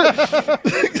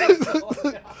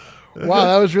 Wow,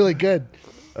 that was really good.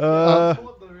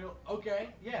 Okay,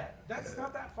 yeah, that's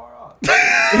not that far off.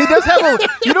 He does have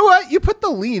you know what? You put the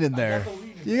lean in there.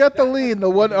 You got the lean. The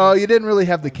one, oh, you didn't really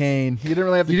have the cane. You didn't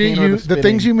really have the cane or the spinning. The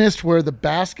things you missed were the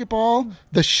basketball,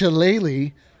 the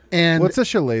shillelagh, and What's a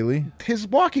shillelagh? his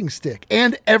walking stick,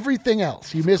 and everything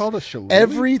else. You missed called a shillelagh?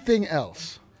 everything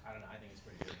else. I don't know. I think it's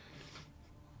pretty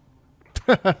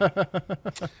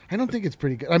good. I don't think it's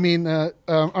pretty good. I mean, all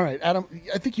right, Adam,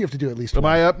 I think you have to do at least Am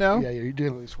one. I up now? Yeah, you're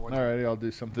doing at least one. All right, I'll do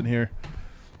something here.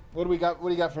 What do we got? What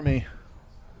do you got for me?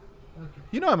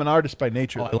 You know I'm an artist by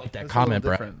nature. Oh, I though. like that That's a comment,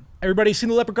 little bro. different. Everybody seen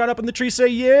the leprechaun up in the tree? Say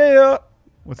yeah.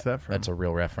 What's that from? That's a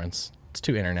real reference. It's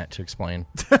too internet to explain.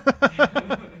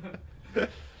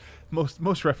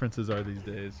 Most references are these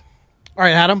days. All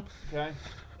right, Adam. Okay.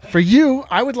 For you,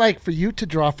 I would like for you to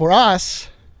draw for us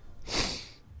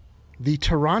the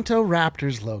Toronto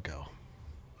Raptors logo.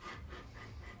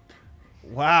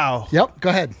 Wow. Yep, go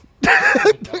ahead.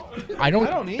 I don't. I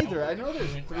don't either. I know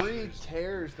there's 3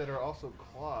 tears that are also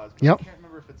claws. But Yep. I can't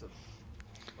remember if it's what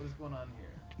is going on here.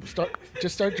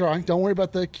 Just start drawing. Don't worry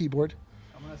about the keyboard.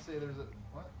 I'm gonna say there's a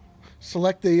what?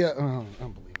 Select the.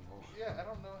 Unbelievable. Yeah, I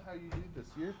don't know how you do this.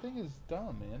 Your thing is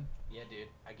dumb, man. Yeah, dude.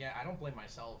 I don't blame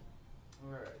myself.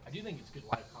 All right. I do think it's good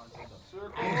live content.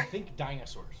 Circle. I think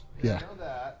dinosaurs. Yeah. I know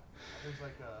that. There's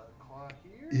like a claw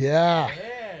here. Yeah.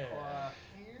 Yeah. Claw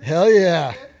here. Hell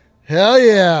yeah. Hell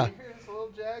yeah. Here, it's a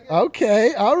little jagged.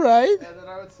 Okay. All right. And then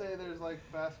I would say there's like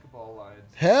basketball lines.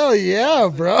 Hell yeah,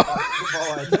 bro. Basketball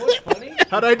lines. You know what's funny?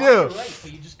 How'd I do? You're right,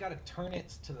 but you just got to turn it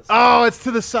to the side. Oh, it's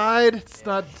to the side. It's Yeah,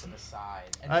 not. to the side.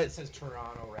 And I- then it says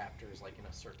Toronto Raptors like in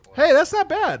a circle. Hey, that's not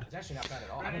bad. It's actually not bad at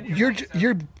all. I don't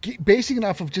You're basing it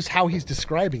off of just how he's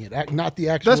describing it, not the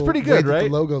actual. That's pretty way good, that right? The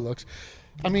logo looks.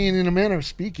 I mean, in a manner of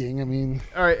speaking. I mean.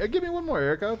 All right, give me one more,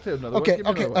 Eric. I'll take another Okay. one. Give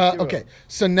me Okay. another one. Give me Okay.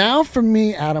 So now for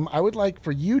me, Adam, I would like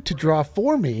for you to draw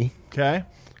for me Okay.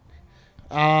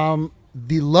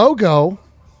 the logo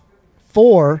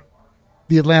for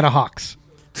the Atlanta Hawks.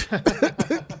 This one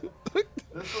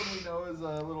we know is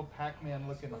a little Pac-Man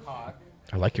looking hawk,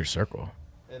 I like your circle.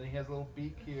 and he has a little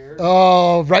beak here,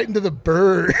 Oh, right into the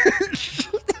bird.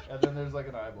 and then there's like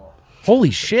an eyeball.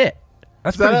 Holy shit.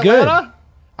 That's Is that pretty good. Atlanta?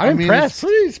 I'm impressed.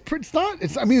 It's not.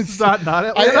 It's. I mean, it's It's not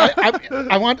Atlanta,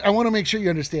 I want to make sure you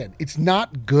understand. It's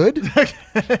not good, but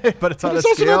it's but on it's a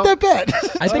also scale. not that bad.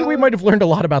 I think we might have learned a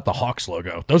lot about the Hawks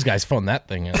logo. Those guys phoned that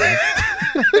thing in.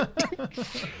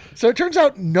 So it turns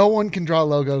out no one can draw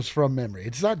logos from memory.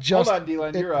 It's not just. Hold on,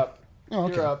 D-Line, you're up. Oh,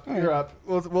 okay. You're up. All You're right. up.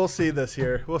 We'll see this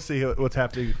here. We'll see what's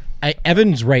happening.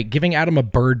 Evan's right. Giving Adam a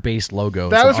bird-based logo.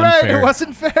 That is was an right. unfair- It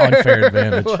wasn't fair. Unfair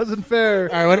advantage. It wasn't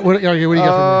fair. All right, what do you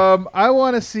got I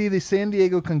want to see the San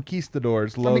Diego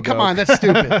Conquistadors logo. for me? I mean, come on, that's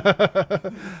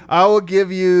stupid. I will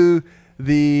give you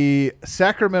the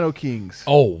Sacramento Kings.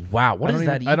 Oh wow! What is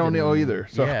that? I don't know either,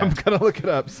 so Yeah. I'm gonna look it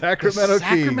up. Sacramento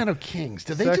Kings. Sacramento Kings.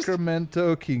 Did they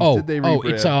Sacramento Kings. Oh, Did they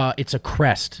rebrand? it's a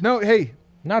crest. No, hey.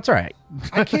 No, it's all right.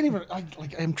 I can't even.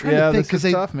 I'm trying Yeah, to think this because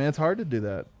is tough, man. It's hard to do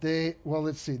that. Well,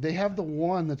 let's see. They have the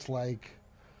one that's like.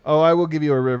 Oh, I will give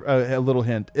you a little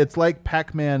hint. It's like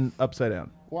Pac-Man upside down.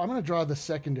 Well, I'm gonna draw the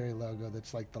secondary logo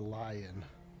that's like the lion.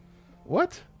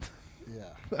 What? Yeah,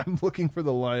 I'm looking for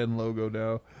the lion logo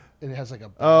now. and it has like a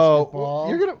Oh, basketball.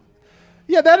 you're gonna.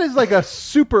 Yeah, that is like a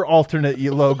super alternate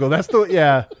logo. That's the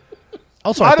yeah.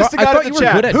 Also, Honest to God, I thought in you the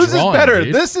were chat. good at Whose drawing, is better?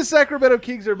 dude. This is Sacramento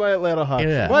Kings or my Atlanta Hawks?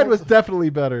 Yeah. Mine was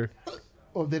definitely better.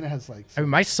 Oh, then it has like. I mean,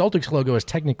 my Celtics logo is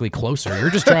technically closer.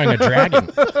 You're just drawing a dragon.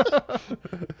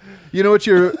 You know what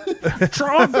you're?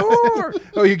 Trogdor!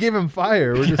 Oh, you gave him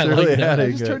fire. We're just I really like that. I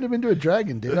adding. just turned him into a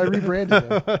dragon, dude. I rebranded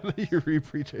him. You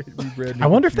rebranded. I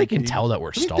wonder if they Kings. can tell that we're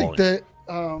I think stalling.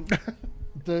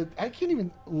 I can't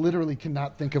even literally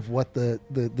cannot think of what the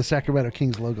Sacramento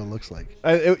Kings logo looks like.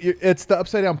 It's the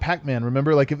upside down Pac-Man.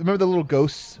 Remember the little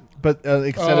ghosts, but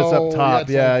except it's up top.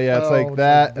 yeah, It's it's like like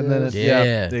that, and then it's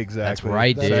Yeah, exactly. that's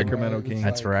right, dude. Sacramento Kings.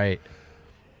 That's right.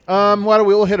 Why don't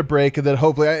we'll hit a break and then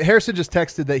hopefully Harrison just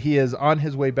texted that he is on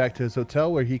his way back to his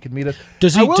hotel where he can meet us.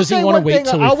 Does he I will want say to one wait thing-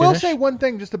 till we I will finish? say one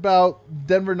thing just about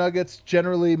Denver Nuggets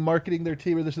generally marketing their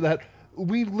team or this or that.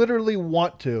 We literally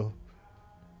want to,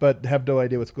 but have no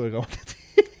idea what's going on with the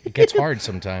team. It gets hard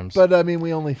sometimes. But I mean,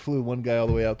 we only flew one guy all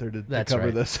the way out there to That's cover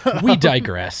right. this. We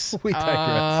digress. We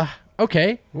digress.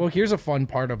 Okay. Well, here's a fun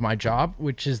part of my job,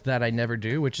 which is that I never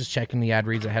do, which is checking the ad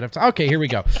reads ahead of time. Okay, here we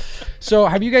go. So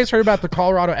have you guys heard about the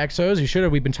Colorado Exos? You should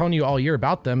have. We've been telling you all year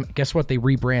about them. Guess what? They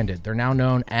rebranded. They're now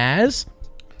known as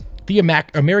the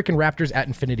American Raptors at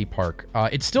Infinity Park.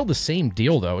 It's still the same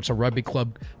deal, though. It's a rugby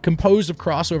club composed of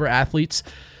crossover athletes.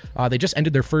 They just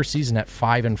ended their first season at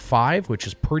 5-5, which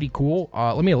is pretty cool.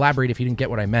 Let me elaborate if you didn't get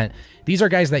what I meant. These are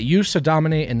guys that used to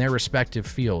dominate in their respective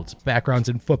fields. Backgrounds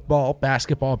in football,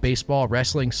 basketball, baseball,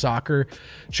 wrestling, soccer,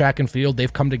 track and field.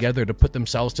 They've come together to put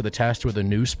themselves to the test with a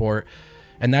new sport,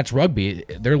 and that's rugby.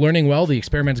 They're learning well, the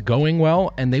experiment's going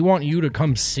well, and they want you to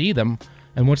come see them.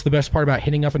 And what's the best part about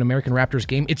hitting up an American Raptors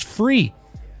game? It's free.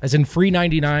 As in free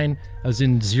 99, as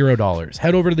in $0.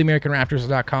 Head over to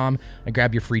theamericanraptors.com and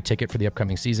grab your free ticket for the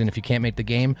upcoming season. If you can't make the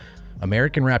game,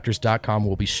 americanraptors.com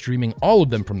will be streaming all of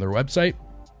them from their website.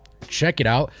 Check it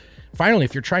out. Finally,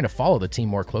 if you're trying to follow the team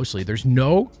more closely, there's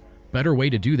no better way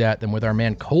to do that than with our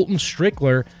man Colton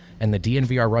Strickler and the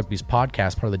DNVR Rugby's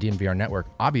podcast, part of the DNVR network.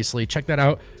 Obviously, check that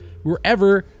out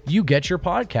wherever you get your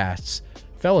podcasts.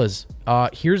 Fellas,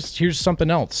 here's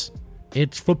something else.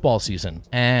 It's football season,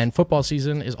 and football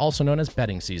season is also known as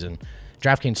betting season.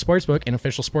 DraftKings Sportsbook, an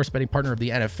official sports betting partner of the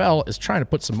NFL, is trying to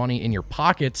put some money in your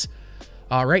pockets.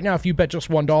 Right now, if you bet just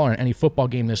 $1 on any football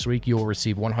game this week, you will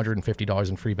receive $150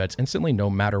 in free bets instantly, no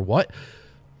matter what.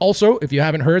 Also, if you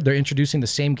haven't heard, they're introducing the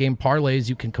same game parlays.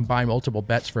 You can combine multiple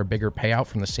bets for a bigger payout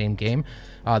from the same game.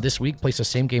 This week, place a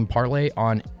same game parlay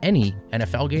on any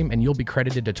NFL game, and you'll be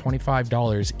credited to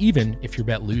 $25 even if your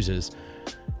bet loses.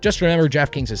 Just remember,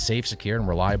 DraftKings is safe, secure, and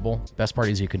reliable. Best part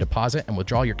is you can deposit and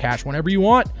withdraw your cash whenever you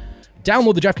want.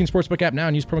 Download the DraftKings Sportsbook app now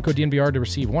and use promo code DNVR to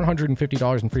receive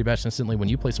 $150 in free bets instantly when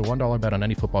you place a $1 bet on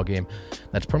any football game.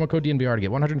 That's promo code DNVR to get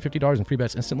 $150 in free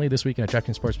bets instantly this week at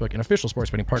DraftKings Sportsbook, an official sports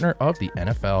betting partner of the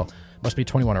NFL. Must be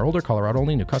 21 or older, Colorado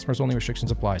only, new customers only,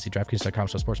 restrictions apply. See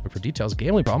DraftKings.com/sportsbook for details.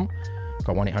 Gambling problem?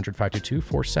 Call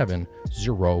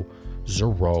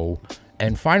 1-800-522-4700.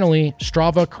 And finally,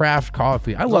 Strava Craft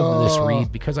Coffee. I love this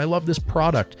read because I love this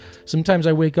product. Sometimes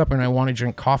I wake up and I want to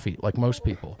drink coffee like most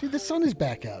people. Dude, the sun is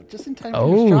back out. Just in time for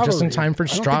Oh, your Strava just in read. time for I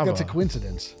don't Strava. think that's a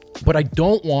coincidence. But I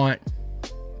don't want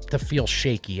to feel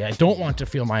shaky. I don't want to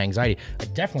feel my anxiety. I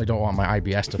definitely don't want my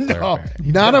IBS to flare No, up.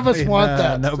 none of us want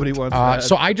that. Nobody wants that.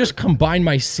 So I just combine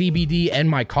my CBD and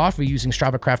my coffee using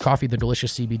Strava Craft Coffee, the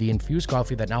delicious CBD infused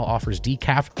coffee that now offers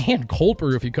decaf and cold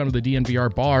brew if you come to the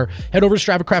DNVR bar. Head over to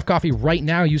Strava Craft Coffee right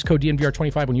now. Use code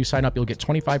DNVR25 when you sign up. You'll get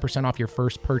 25% off your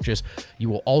first purchase. You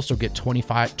will also get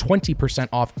 20%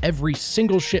 off every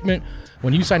single shipment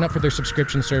when you sign up for their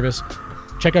subscription service.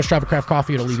 Check out Strava Craft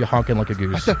Coffee. It'll leave you honking like a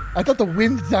goose. I thought the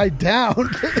wind died down.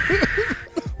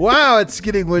 Wow, it's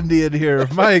getting windy in here.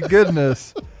 My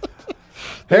goodness.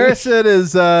 Harrison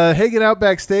is hanging out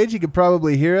backstage. You can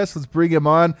probably hear us. Let's bring him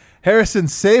on. Harrison,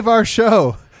 save our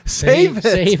show. Save it.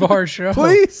 Save our show.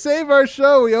 Please save our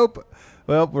show. We hope.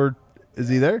 Well, Is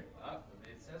he there? It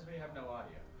says we have no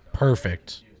audio.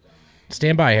 Perfect.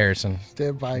 Stand by, Harrison.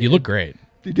 Stand by. You look great.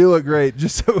 You do look great.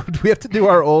 Just so we have to do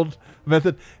our old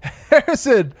method.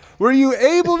 Harrison, were you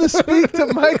able to speak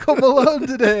to Michael Malone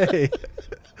today?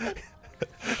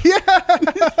 Yeah.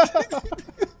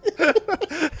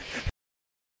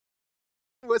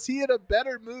 Was he in a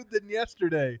better mood than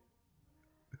yesterday?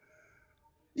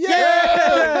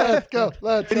 Yeah. Let's go.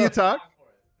 Let's Can go. you talk?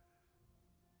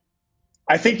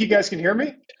 I think you guys can hear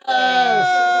me.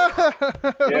 Yes.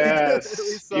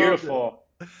 Yes, beautiful.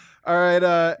 All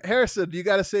right, Harrison, you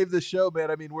got to save this show, man.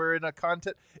 I mean, we're in a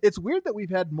content. It's weird that we've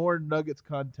had more Nuggets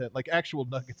content, like actual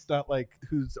Nuggets, not like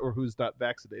who's not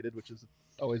vaccinated, which is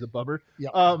always a bummer.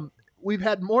 Yeah. We've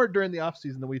had more during the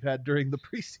offseason than we've had during the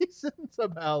preseason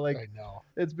somehow. Like, I know.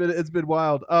 it's been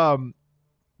wild.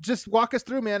 Just walk us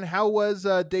through, man. How was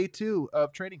day 2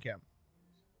 of training camp?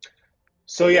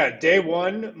 So yeah, day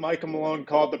 1, Michael Malone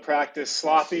called the practice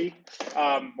sloppy.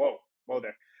 Whoa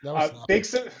there. That was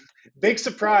sloppy. Big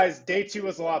surprise. Day 2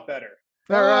 was a lot better.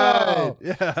 All right. Oh.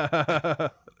 Yeah.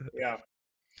 Yeah,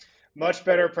 much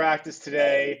better practice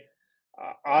today.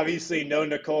 Obviously, no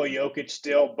Nikola Jokic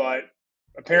still, but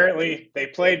apparently they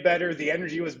played better. The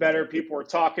energy was better. People were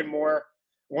talking more.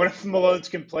 One of Malone's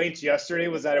complaints yesterday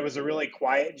was that it was a really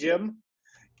quiet gym,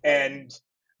 and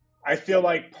I feel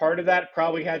like part of that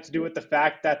probably had to do with the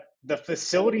fact that the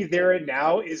facility they're in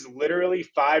now is literally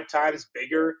 5 times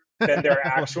bigger than their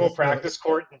actual practice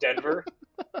court in Denver.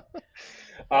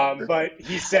 But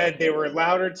he said they were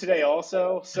louder today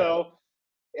also. So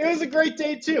it was a great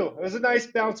day too. It was a nice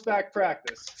bounce back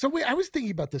practice. So wait, I was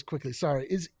thinking about this quickly. Sorry.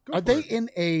 Are they in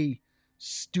a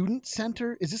student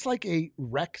center? Is this like a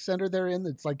rec center they're in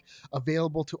that's like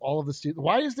available to all of the students?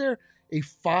 Why is there a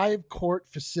 5-court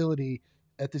facility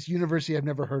at this university I've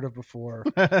never heard of before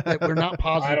that we're not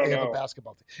positive they have a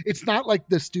basketball team? It's not like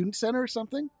the student center or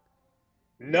something?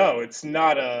 No, it's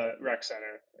not a rec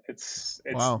center. It's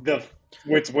Wow.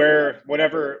 it's where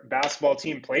whatever basketball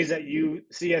team plays at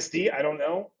UCSD. I don't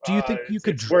know. Do you think you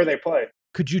could It's where they play.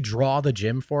 Could you draw the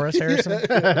gym for us, Harrison?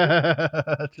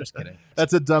 Just kidding.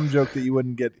 That's a dumb joke that you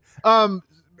wouldn't get.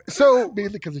 So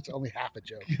Mainly because it's only half a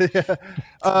joke.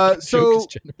 so Joke is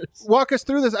generous. walk us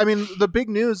through this. I mean, the big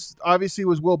news obviously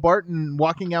was Will Barton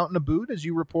walking out in a boot, as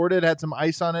you reported, had some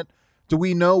ice on it. Do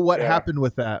we know what happened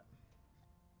with that?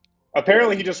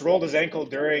 Apparently, he just rolled his ankle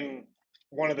during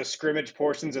one of the scrimmage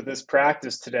portions of this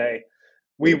practice today.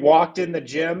 We walked in the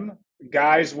gym.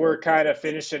 Guys were kind of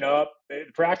finishing up. The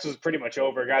practice was pretty much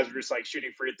over. Guys were just like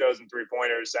shooting free throws and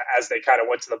 3-pointers as they kind of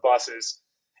went to the buses.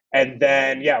 And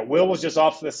then, Will was just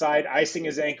off to the side, icing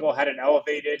his ankle, had it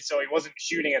elevated, so he wasn't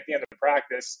shooting at the end of the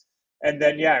practice. And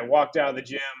then, I walked out of the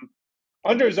gym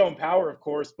under his own power, of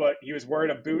course, but he was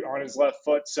wearing a boot on his left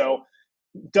foot. So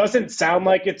doesn't sound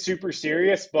like it's super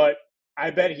serious, but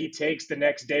I bet he takes the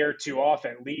next day or 2 off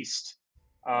at least,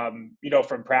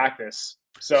 from practice.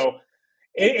 So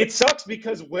it sucks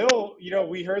because Will,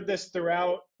 we heard this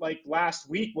throughout like last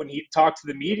week when he talked to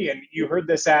the media, and you heard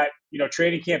this at,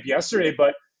 training camp yesterday,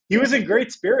 but he was in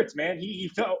great spirits, man. He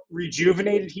felt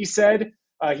rejuvenated, he said.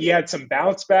 He had some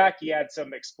bounce back. He had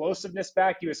some explosiveness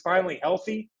back. He was finally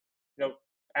healthy,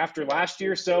 after last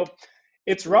year. So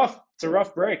it's rough. It's a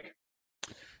rough break.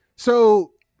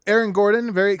 So Aaron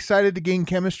Gordon, very excited to gain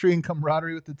chemistry and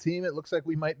camaraderie with the team. It looks like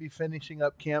we might be finishing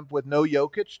up camp with no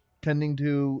Jokic, tending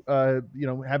to,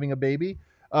 having a baby.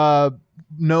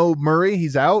 No Murray,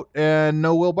 he's out, and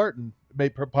no Will Barton,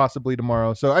 possibly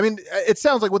tomorrow. So, I mean, it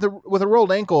sounds like with a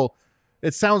rolled ankle,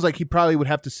 it sounds like he probably would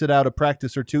have to sit out a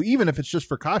practice or 2, even if it's just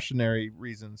for cautionary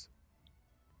reasons.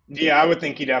 Yeah, I would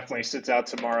think he definitely sits out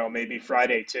tomorrow, maybe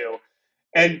Friday too.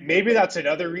 And maybe that's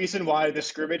another reason why the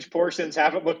scrimmage portions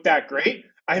haven't looked that great.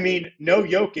 I mean, no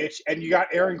Jokic, and you got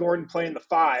Aaron Gordon playing the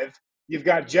 5. You've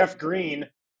got Jeff Green,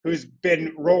 who's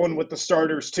been rolling with the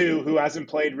starters too, who hasn't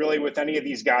played really with any of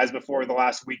these guys before the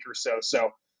last week or so.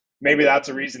 So maybe that's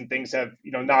a reason things have,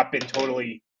 not been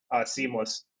totally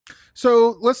seamless.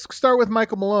 So let's start with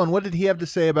Michael Malone. What did he have to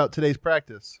say about today's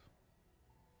practice?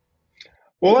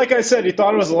 Well, like I said, he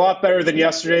thought it was a lot better than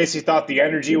yesterday's. He thought the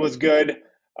energy was good.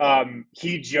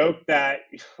 He joked that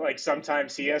like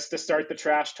sometimes he has to start the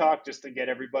trash talk just to get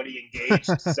everybody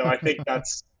engaged. So I think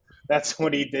that's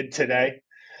what he did today.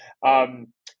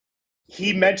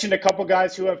 He mentioned a couple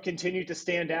guys who have continued to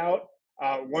stand out.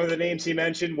 One of the names he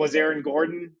mentioned was Aaron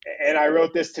Gordon, and I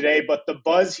wrote this today, but the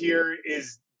buzz here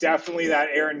is definitely that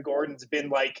Aaron Gordon's been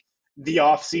like the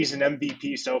offseason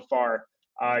MVP so far.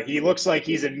 He looks like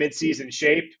he's in midseason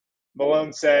shape.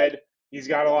 Malone said he's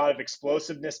got a lot of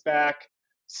explosiveness back.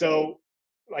 So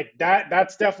like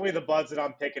that's definitely the buzz that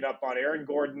I'm picking up on. Aaron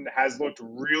Gordon has looked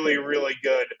really, really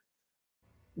good.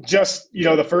 Just,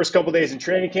 the first couple days in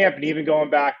training camp and even going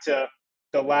back to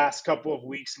the last couple of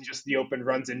weeks and just the open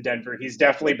runs in Denver. He's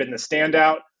definitely been the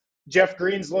standout. Jeff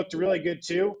Green's looked really good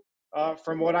too,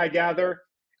 from what I gather.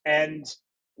 And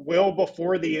Will,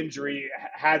 before the injury,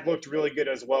 had looked really good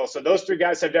as well. So those three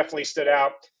guys have definitely stood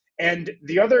out. And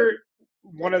the other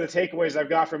one of the takeaways I've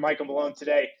got from Michael Malone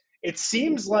today, it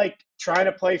seems like trying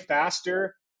to play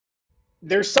faster,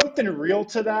 there's something real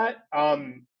to that.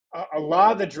 A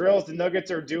lot of the drills the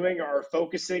Nuggets are doing are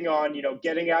focusing on,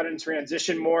 getting out in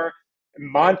transition more.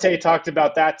 Monte talked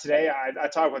about that today. I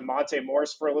talked with Monte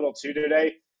Morris for a little too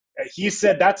today. He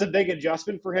said that's a big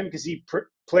adjustment for him because he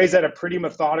plays at a pretty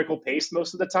methodical pace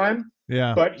most of the time.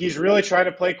 Yeah. But he's really trying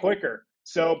to play quicker.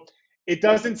 So it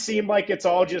doesn't seem like it's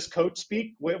all just coach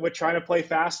speak with trying to play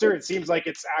faster. It seems like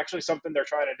it's actually something they're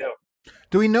trying to do.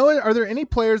 Do we know, are there any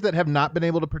players that have not been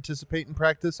able to participate in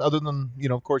practice other than,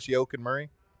 of course, Yoke and Murray?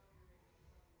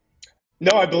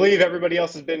 No, I believe everybody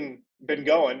else has been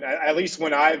going. At least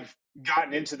when I've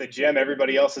gotten into the gym,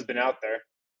 everybody else has been out there.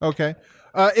 Okay.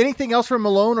 Anything else from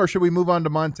Malone, or should we move on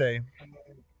to Monte?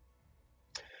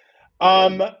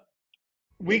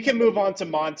 We can move on to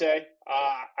Monte.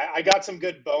 I got some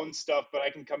good Bones stuff, but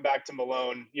I can come back to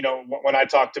Malone, when I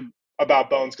talk about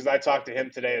Bones, because I talked to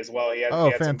him today as well. He had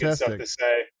some good stuff to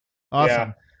say.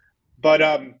 Awesome.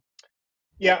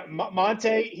 Yeah. But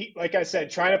Monte, he, like I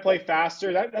said, trying to play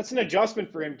faster, that's an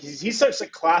adjustment for him because he's such a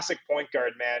classic point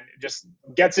guard, man. Just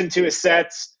gets into his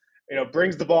sets,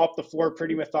 brings the ball up the floor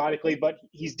pretty methodically, but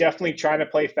he's definitely trying to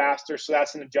play faster, so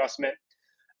that's an adjustment.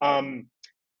 And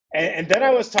then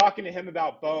I was talking to him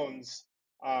about Bones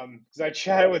because I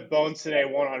chatted with Bones today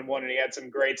one-on-one, and he had some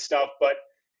great stuff, but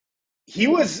he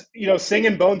was,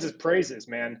 singing Bones' praises,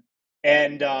 man.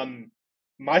 And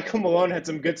Michael Malone had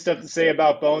some good stuff to say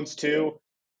about Bones too.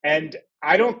 And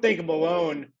I don't think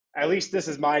Malone, at least this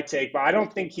is my take, but I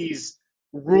don't think he's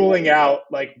ruling out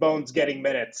like Bones getting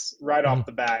minutes right off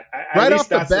the bat. At least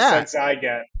that's the sense I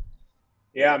get.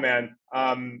 Yeah, man.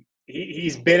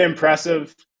 He's been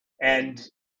impressive, and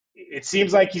it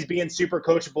seems like he's being super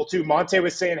coachable too. Monte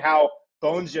was saying how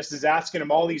Bones just is asking him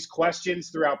all these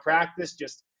questions throughout practice,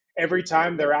 just every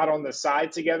time they're out on the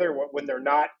side together, when they're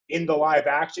not in the live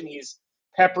action, he's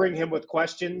peppering him with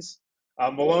questions.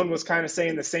 Malone was kind of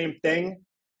saying the same thing.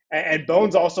 And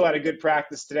Bones also had a good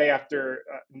practice today after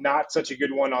not such a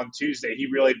good one on Tuesday. He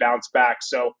really bounced back.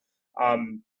 So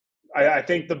I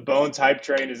think the Bones hype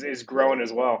train is growing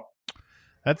as well.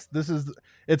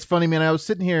 It's funny, man. I was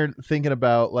sitting here thinking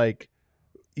about, like,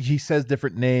 he says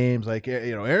different names, like,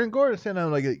 Aaron Gordon sent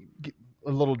out like a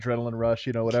little adrenaline rush,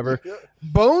 whatever.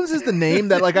 Bones is the name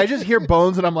that, like, I just hear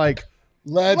Bones and I'm like,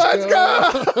 Let's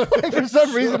go! Like, for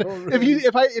some reason,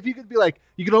 if you could be like,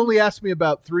 you could only ask me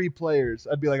about 3 players,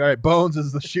 I'd be like, all right, Bones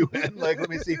is the shoe-in. Like, let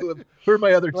me see who are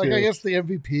my other 2. Like, I guess the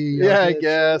MVP. Yeah, I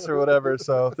guess, or whatever.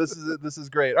 So this is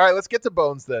great. All right, let's get to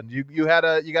Bones then. You got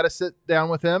to sit down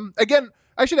with him again.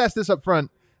 I should ask this up front.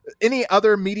 Any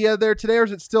other media there today, or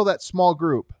is it still that small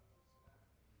group?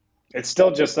 It's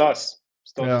still just us.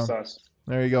 Just us.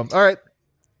 There you go. All right.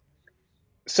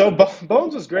 So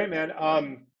Bones was great,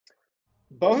 man.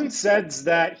 Bones says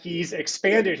that he's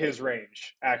expanded his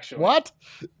range, actually. What?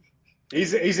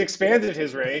 He's expanded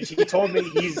his range. He told me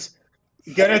he's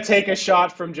going to take a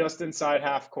shot from just inside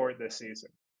half court this season.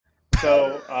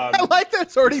 So I like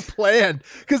that's already planned,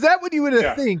 because that would you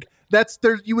would think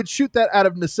you would shoot that out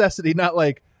of necessity, not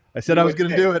like I said I was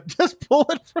going to do it. Just pull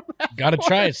it from half Got to court.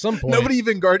 try at some point. Nobody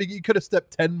even guarding you. Could have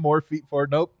stepped 10 more feet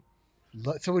forward. Nope.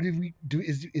 So what did we do?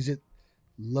 Is it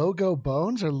Logo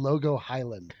Bones or Logo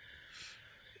Highland?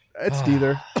 It's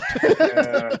neither.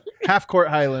 Half court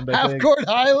Highland. Half court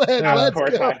Highland. Half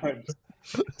court Highland.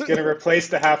 It's going to replace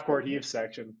the half court heave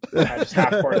section. Just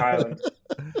half court Highland.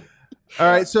 All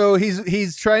right, so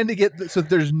he's trying to get so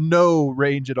there's no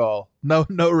range at all, no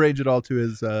range at all to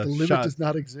his the limit shot. does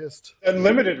not exist.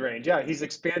 Unlimited range, yeah. He's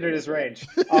expanded his range.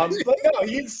 But no,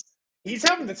 he's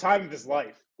having the time of his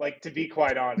life. Like, to be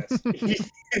quite honest,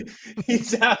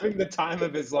 he's having the time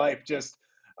of his life. Just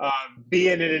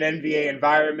being in an NBA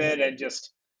environment and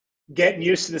just getting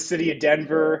used to the city of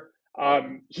Denver.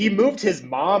 He moved his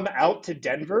mom out to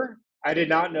Denver. I did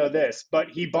not know this, but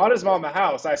he bought his mom a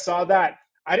house. I saw that.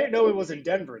 I didn't know it was in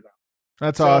Denver, though.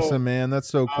 That's awesome, man. That's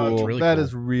so cool. Really That cool.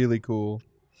 is really cool.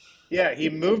 Yeah,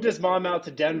 he moved his mom out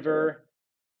to Denver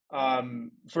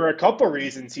for a couple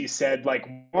reasons. He said, like,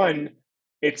 one,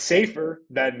 it's safer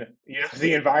than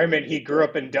the environment he grew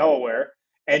up in Delaware.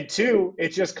 And two,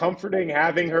 it's just comforting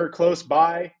having her close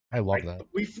by. I love Like, that.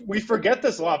 we forget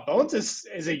this a lot. Bones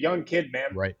is a young kid,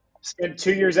 man. Right. Spent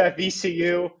 2 years at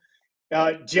VCU.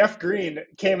 Jeff Green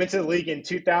came into the league in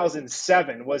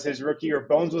 2007, was his rookie year.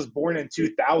 Bones was born in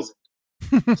 2000.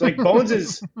 So, like, Bones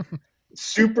is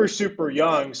super, super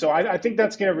young. So I think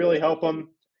that's going to really help him.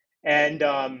 And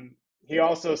he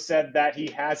also said that he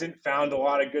hasn't found a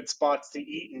lot of good spots to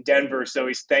eat in Denver. So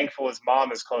he's thankful his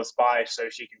mom is close by so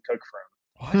she can cook for him.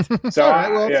 What? So, All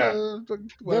right, well, yeah.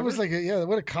 That was like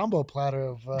what a combo platter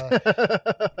of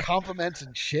compliments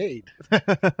and shade.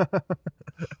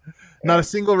 Not a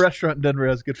single restaurant in Denver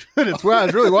has good food. It's wild.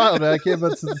 It's really wild, man. I can't.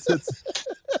 But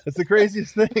it's the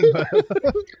craziest thing.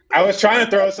 I was trying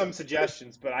to throw some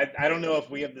suggestions, but I don't know if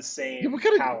we have the same Yeah, what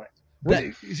kind of- palate.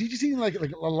 Is he just eating like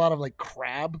a lot of like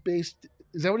crab based?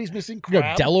 Is that what he's missing? No,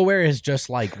 Crab? Delaware is just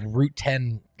like Route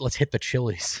 10. Let's hit the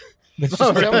Chili's. That's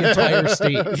just the entire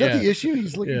state. Is that the issue?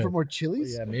 He's looking Yeah. for more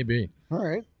chilies. Yeah, maybe. All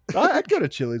right. I'd go to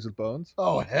Chili's with Bones.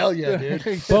 Oh hell yeah,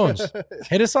 dude. Bones,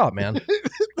 hit us up, man.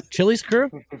 Chili's crew.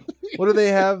 What do they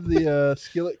have? The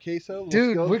skillet queso?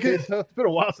 Dude, Skillet we're gonna- queso? It's been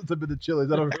a while since I've been to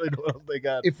Chili's. I don't really know what else they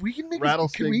got. If we can make,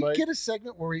 Rattlesnake can we bite. get a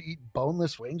segment where we eat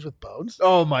boneless wings with bones?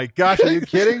 Oh my gosh, are you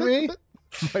kidding me?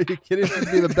 Are you kidding? This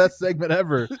would be the best segment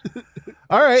ever.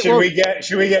 All right, Should we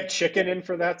get chicken in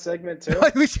for that segment too?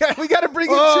 we got to bring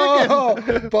in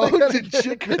chicken. Bones and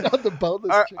chicken on the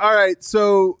boneless chicken. All right,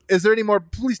 so is there any more?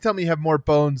 Please tell me you have more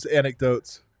Bones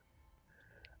anecdotes.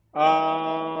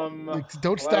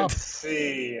 Don't stop. Let's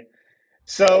see.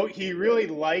 So he really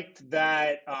liked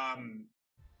that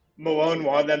Malone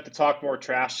wanted them to talk more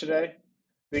trash today,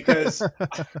 because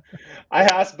I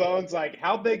asked Bones, like,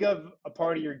 how big of a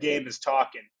part of your game is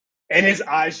talking? And his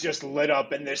eyes just lit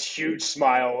up and this huge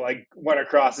smile like went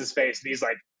across his face. And he's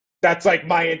like, that's like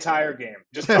my entire game.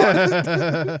 Just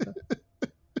talking.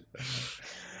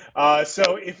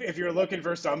 So if you're looking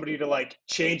for somebody to like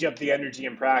change up the energy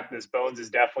in practice, Bones is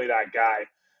definitely that guy.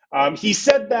 He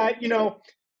said that,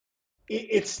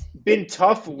 it's been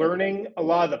tough learning a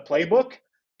lot of the playbook,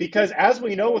 because as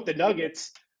we know with the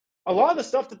Nuggets, a lot of the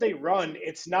stuff that they run,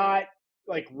 it's not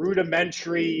like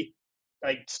rudimentary,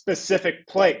 like specific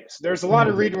plays. There's a lot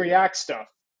of read and react stuff.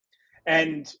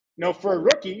 And, for a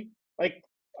rookie, like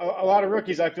a lot of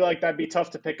rookies, I feel like that'd be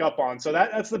tough to pick up on. So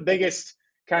that's the biggest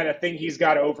kind of thing he's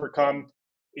got to overcome.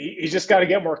 He's just got to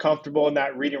get more comfortable in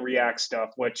that read and react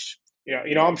stuff, which,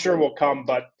 I'm sure will come.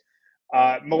 But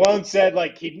Malone said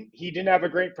like he didn't have a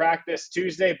great practice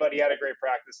Tuesday, but he had a great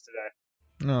practice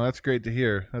today. No, that's great to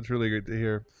hear. That's really great to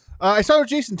hear. I saw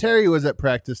Jason Terry was at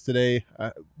practice today.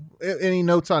 Any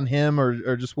notes on him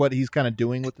or just what he's kind of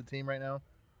doing with the team right now?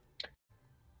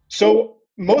 So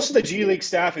most of the G League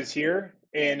staff is here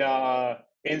in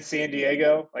San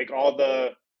Diego. Like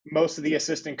most of the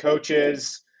assistant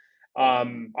coaches,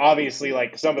 obviously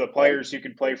like some of the players who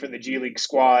can play for the G League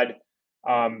squad.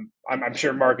 I'm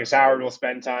sure Marcus Howard will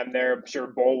spend time there. I'm sure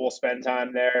Bull will spend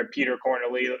time there. Peter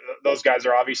Cornely, those guys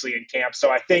are obviously in camp.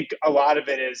 So I think a lot of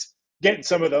it is getting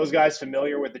some of those guys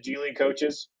familiar with the G League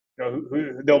coaches,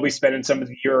 who they'll be spending some of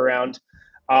the year around.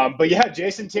 But yeah,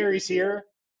 Jason Terry's here.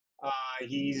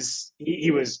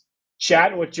 He was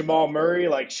chatting with Jamal Murray,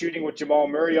 like shooting with Jamal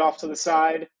Murray off to the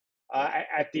side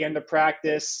at the end of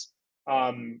practice.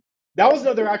 That was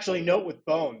another actually note with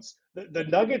Bones. The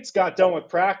Nuggets got done with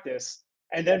practice,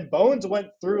 and then Bones went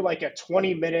through like a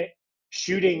 20-minute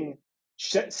shooting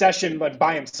session like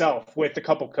by himself with a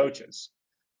couple coaches.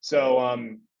 So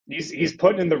he's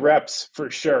putting in the reps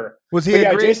for sure. Was he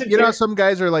a great? Some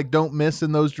guys are like don't miss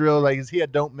in those drills. Like, is he a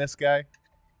don't miss guy?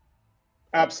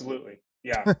 Absolutely,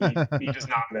 yeah. He does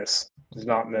not miss. Does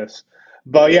not miss.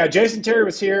 But yeah, Jason Terry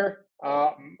was here.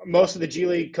 Most of the G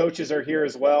League coaches are here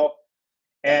as well.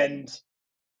 And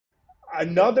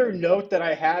another note that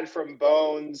I had from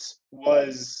Bones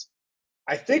was,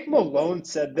 I think Malone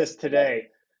said this today,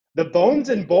 the Bones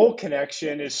and Bull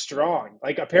connection is strong.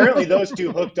 Like apparently those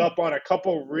two hooked up on a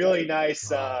couple really nice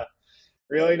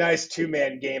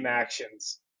two-man game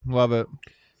actions. Love it.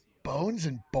 Bones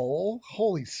and Bowl?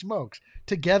 Holy smokes.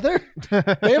 Together?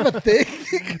 They have a thing?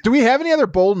 Do we have any other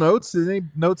bowl notes? Any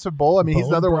notes of bowl? I mean, he's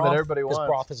Bone another one broth, that everybody wants. His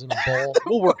broth is in a bowl.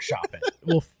 We'll workshop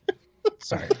it.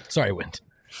 Sorry, Wint.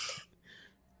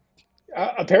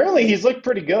 Apparently he's looked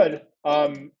pretty good.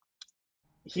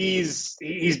 He's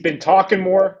been talking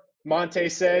more. Monte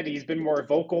said he's been more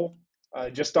vocal,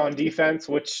 just on defense,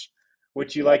 which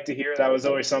you like to hear. That was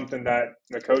always something that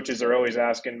the coaches are always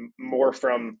asking more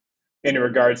from in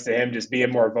regards to him, just being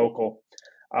more vocal.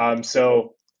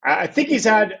 So I think he's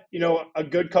had, a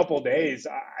good couple of days.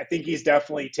 I think he's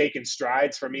definitely taken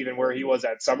strides from even where he was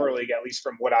at Summer League, at least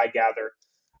from what I gather.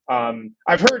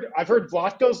 I've heard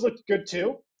Vlatko's looked good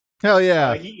too. Hell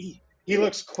yeah. He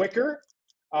looks quicker,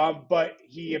 but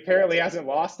he apparently hasn't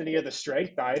lost any of the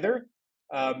strength either.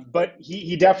 But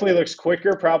he definitely looks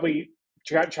quicker. Probably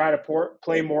try to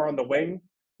play more on the wing,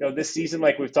 this season,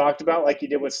 like we've talked about, like he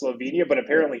did with Slovenia. But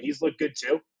apparently he's looked good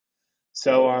too.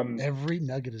 So every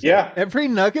nugget is good. Every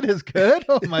nugget is good.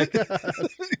 Oh my god.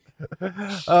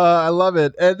 I love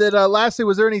it. And then lastly,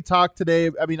 was there any talk today?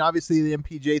 I mean, obviously the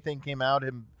MPJ thing came out.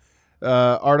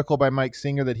 Article by Mike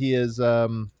Singer that he is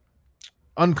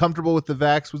uncomfortable with the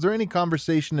vax. Was there any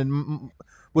conversation, and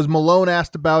was Malone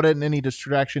asked about it, and any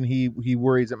distraction he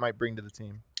worries it might bring to the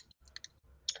team?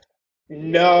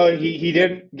 No, he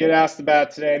didn't get asked about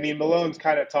it today. I mean, Malone's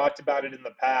kind of talked about it in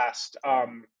the past.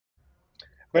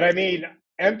 But I mean,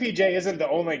 MPJ isn't the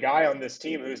only guy on this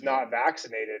team who's not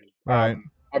vaccinated. Right.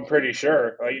 I'm pretty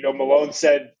sure. Malone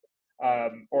said,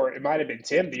 or it might have been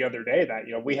Tim the other day,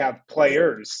 that we have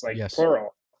players, Yes.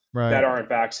 plural, Right. that aren't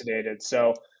vaccinated.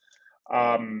 So,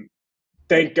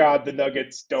 thank God the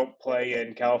Nuggets don't play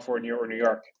in California or New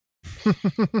York.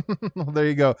 Well, there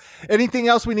you go. Anything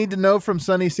else we need to know from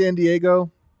sunny San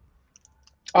Diego?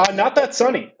 Not that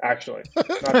sunny, actually. Not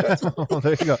that sunny. Oh,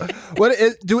 there you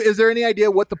go. Is there any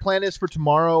idea what the plan is for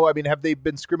tomorrow? I mean, have they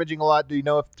been scrimmaging a lot? Do you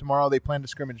know if tomorrow they plan to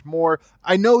scrimmage more?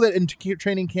 I know that in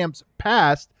training camps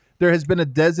past, there has been a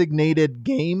designated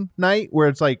game night where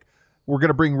it's like, we're going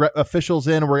to bring officials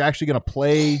in and we're actually going to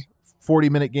play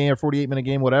 40-minute game or 48-minute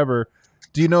game, whatever.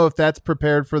 Do you know if that's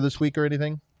prepared for this week or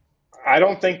anything? I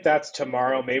don't think that's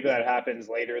tomorrow. Maybe that happens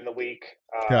later in the week,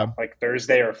 like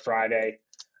Thursday or Friday.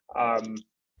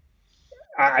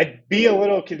 I'd be a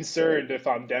little concerned if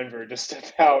I'm Denver just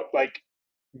about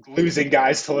losing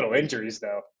guys to little injuries,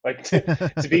 though.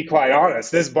 To be quite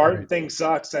honest, this Barton thing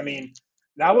sucks. I mean,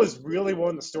 that was really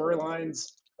one of the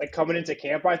storylines coming into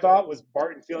camp, I thought, was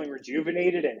Barton feeling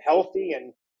rejuvenated and healthy,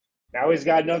 and now he's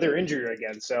got another injury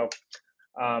again. So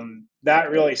that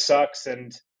really sucks.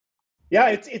 And yeah,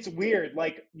 it's weird.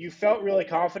 You felt really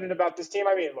confident about this team.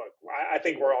 I mean, look, I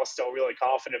think we're all still really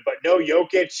confident, but no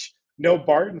Jokic, no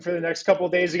Barton for the next couple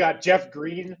of days. We got Jeff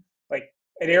Green, and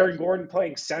Aaron Gordon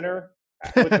playing center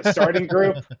with the starting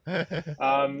group.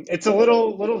 It's a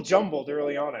little jumbled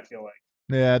early on, I feel like.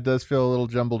 Yeah, it does feel a little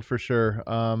jumbled for sure.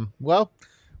 Well,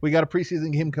 we got a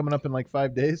preseason game coming up in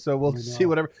 5 days, so we'll see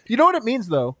whatever. You know what it means,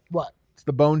 though? What? It's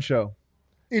the Bone Show.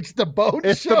 It's the Bone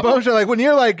It's Show. the Bone Show. When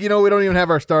you're we don't even have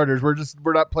our starters.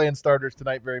 We're not playing starters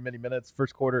tonight very many minutes,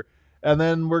 first quarter. And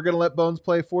then we're going to let Bones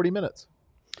play 40 minutes.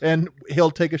 And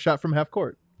he'll take a shot from half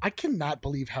court. I cannot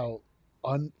believe how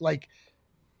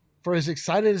for as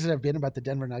excited as I've been about the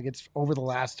Denver Nuggets over the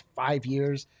last 5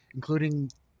 years,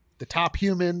 including the top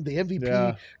human, the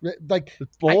MVP, the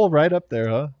bowl right up there,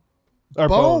 huh? Or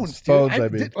Bones, dude. Bones, I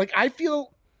mean. I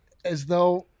feel as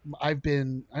though I've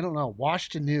been, I don't know,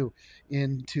 washed anew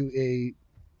into the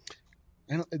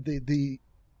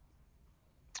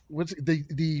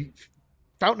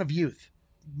fountain of youth.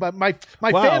 But my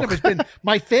fandom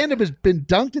has been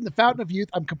dunked in the fountain of youth.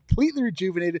 I'm completely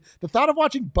rejuvenated. The thought of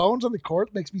watching Bones on the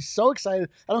court makes me so excited.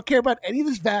 I don't care about any of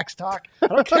this Vax talk. I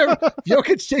don't care if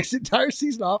Jokic takes the entire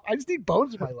season off. I just need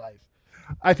Bones in my life.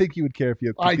 I think you would care if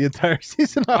you took the entire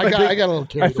season off. I got a little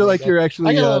carried away. I feel like you're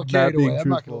actually not being I'm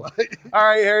not gonna truthful. lie. All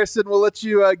right, Harrison, we'll let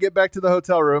you get back to the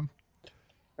hotel room.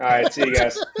 All right, see you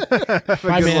guys.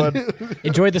 Bye, man.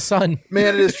 Enjoy the sun.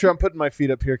 Man, it is true. I'm putting my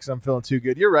feet up here because I'm feeling too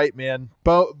good. You're right, man.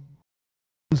 Bones,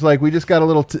 we just got a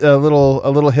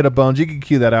little hit of Bones. You can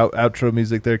cue that outro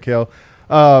music there, Kale.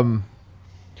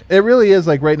 It really is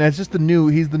right now. It's just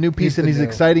he's the new piece, and he's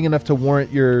exciting enough to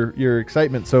warrant your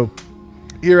excitement. So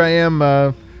here I am.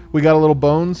 We got a little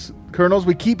Bones kernels.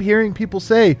 We keep hearing people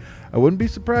say, "I wouldn't be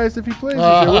surprised if he plays."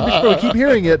 I wouldn't be surprised. We keep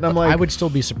hearing it, and I'm like, I would still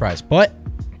be surprised, but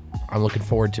I'm looking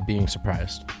forward to being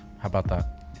surprised. How about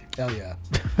that? Hell yeah.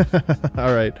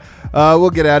 All right. We'll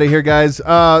get out of here, guys.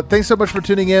 Thanks so much for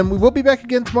tuning in. We will be back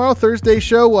again tomorrow, Thursday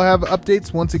show. We'll have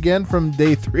updates once again from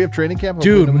day 3 of training camp.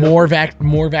 Dude, more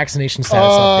vaccination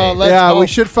status updates. Yeah, we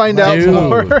should find out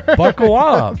more. Buckle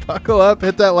up. Buckle up.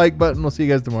 Hit that like button. We'll see you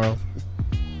guys tomorrow.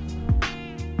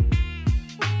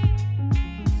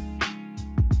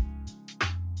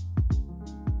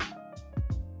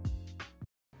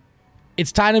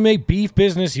 It's time to make beef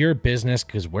business your business,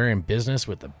 because we're in business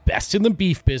with the best in the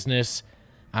beef business.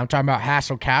 I'm talking about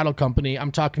Hassel Cattle Company.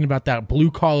 I'm talking about that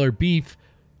blue-collar beef.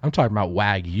 I'm talking about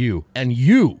Wagyu. And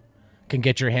you can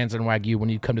get your hands on Wagyu when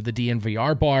you come to the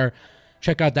DNVR bar.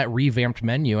 Check out that revamped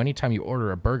menu. Anytime you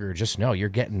order a burger, just know you're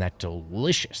getting that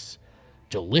delicious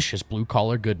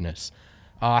blue-collar goodness.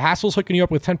 Hassel's hooking you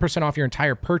up with 10% off your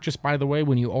entire purchase, by the way,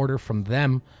 when you order from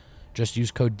them. Just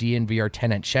use code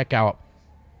DNVR10 at checkout.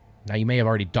 Now, you may have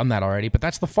already done that already, but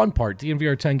that's the fun part.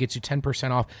 DNVR10 gets you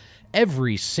 10% off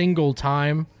every single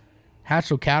time.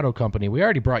 Hatchel Cattle Company, we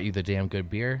already brought you the damn good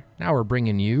beer. Now we're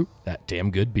bringing you that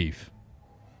damn good beef.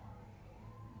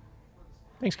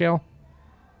 Thanks, Gail.